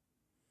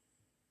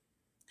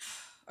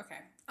 Okay.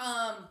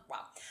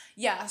 Wow.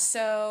 Yeah,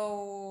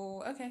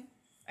 so... Okay.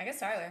 I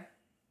guess Tyler.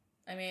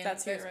 I mean,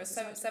 that's there's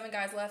 7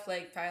 guys left.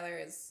 Like, Tyler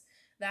is...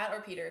 That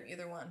or Peter.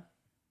 Either one.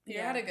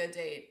 Peter had a good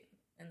date,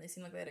 and they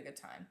seemed like they had a good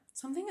time.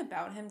 Something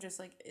about him just,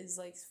 like, is,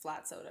 like,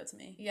 flat soda to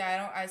me.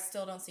 Yeah, I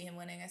still don't see him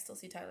winning. I still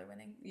see Tyler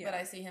winning. Yeah. But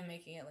I see him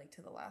making it, like,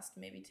 to the last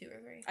maybe 2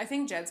 or 3. I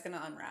think Jed's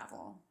gonna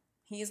unravel.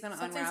 He's gonna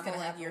unravel,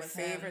 like, your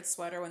favorite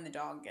sweater when the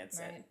dog gets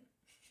it.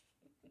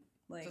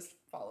 Like, just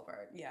fall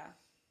apart. Yeah.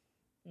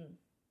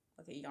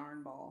 Like a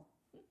yarn ball.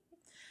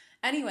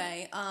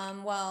 Anyway,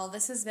 well,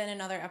 this has been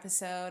another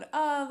episode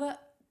of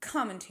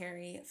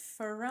Commentary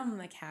from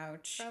the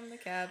Couch. From the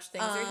couch.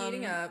 Things are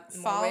heating up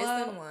in more ways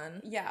than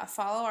one. Yeah,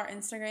 follow our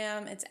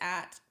Instagram. It's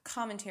at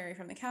Commentary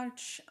from the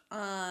Couch.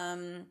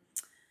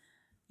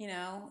 You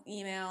know,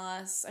 email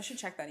us. I should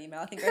check that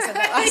email. I think I said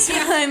that last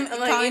time. I'm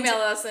like, email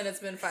us, and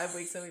it's been 5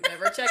 weeks, and we've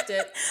never checked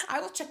it.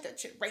 I will check that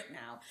shit right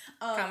now.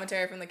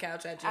 Commentary from the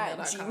couch at gmail.com.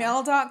 At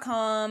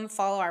gmail.com.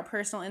 Follow our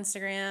personal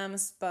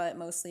Instagrams, but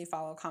mostly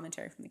follow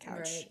Commentary from the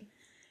Couch. Right.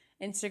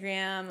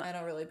 Instagram. I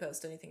don't really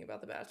post anything about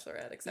The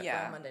Bachelorette, except for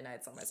on Monday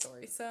nights on my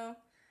story, so...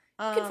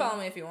 You can follow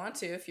me if you want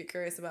to, if you're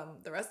curious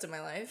about the rest of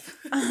my life.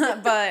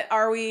 But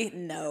are we?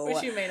 No.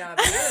 Which you may not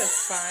be.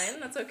 That's fine.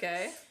 That's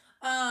okay.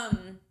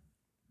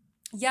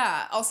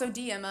 Yeah, also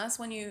DM us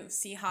when you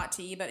see hot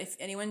tea, but if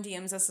anyone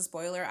DMs us a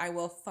spoiler, I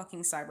will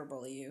fucking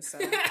cyberbully you, so...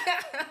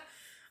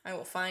 I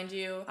will find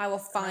you. I will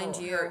find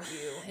you. Hurt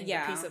you and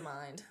your peace of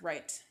mind.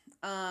 Right.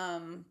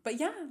 But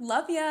yeah,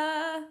 love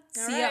ya.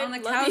 See ya on the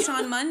couch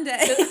on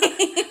Monday.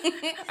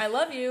 I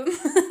love you.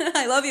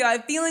 I love you. I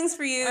have feelings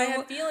for you. Bye.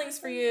 I'm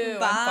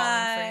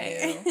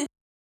falling for you.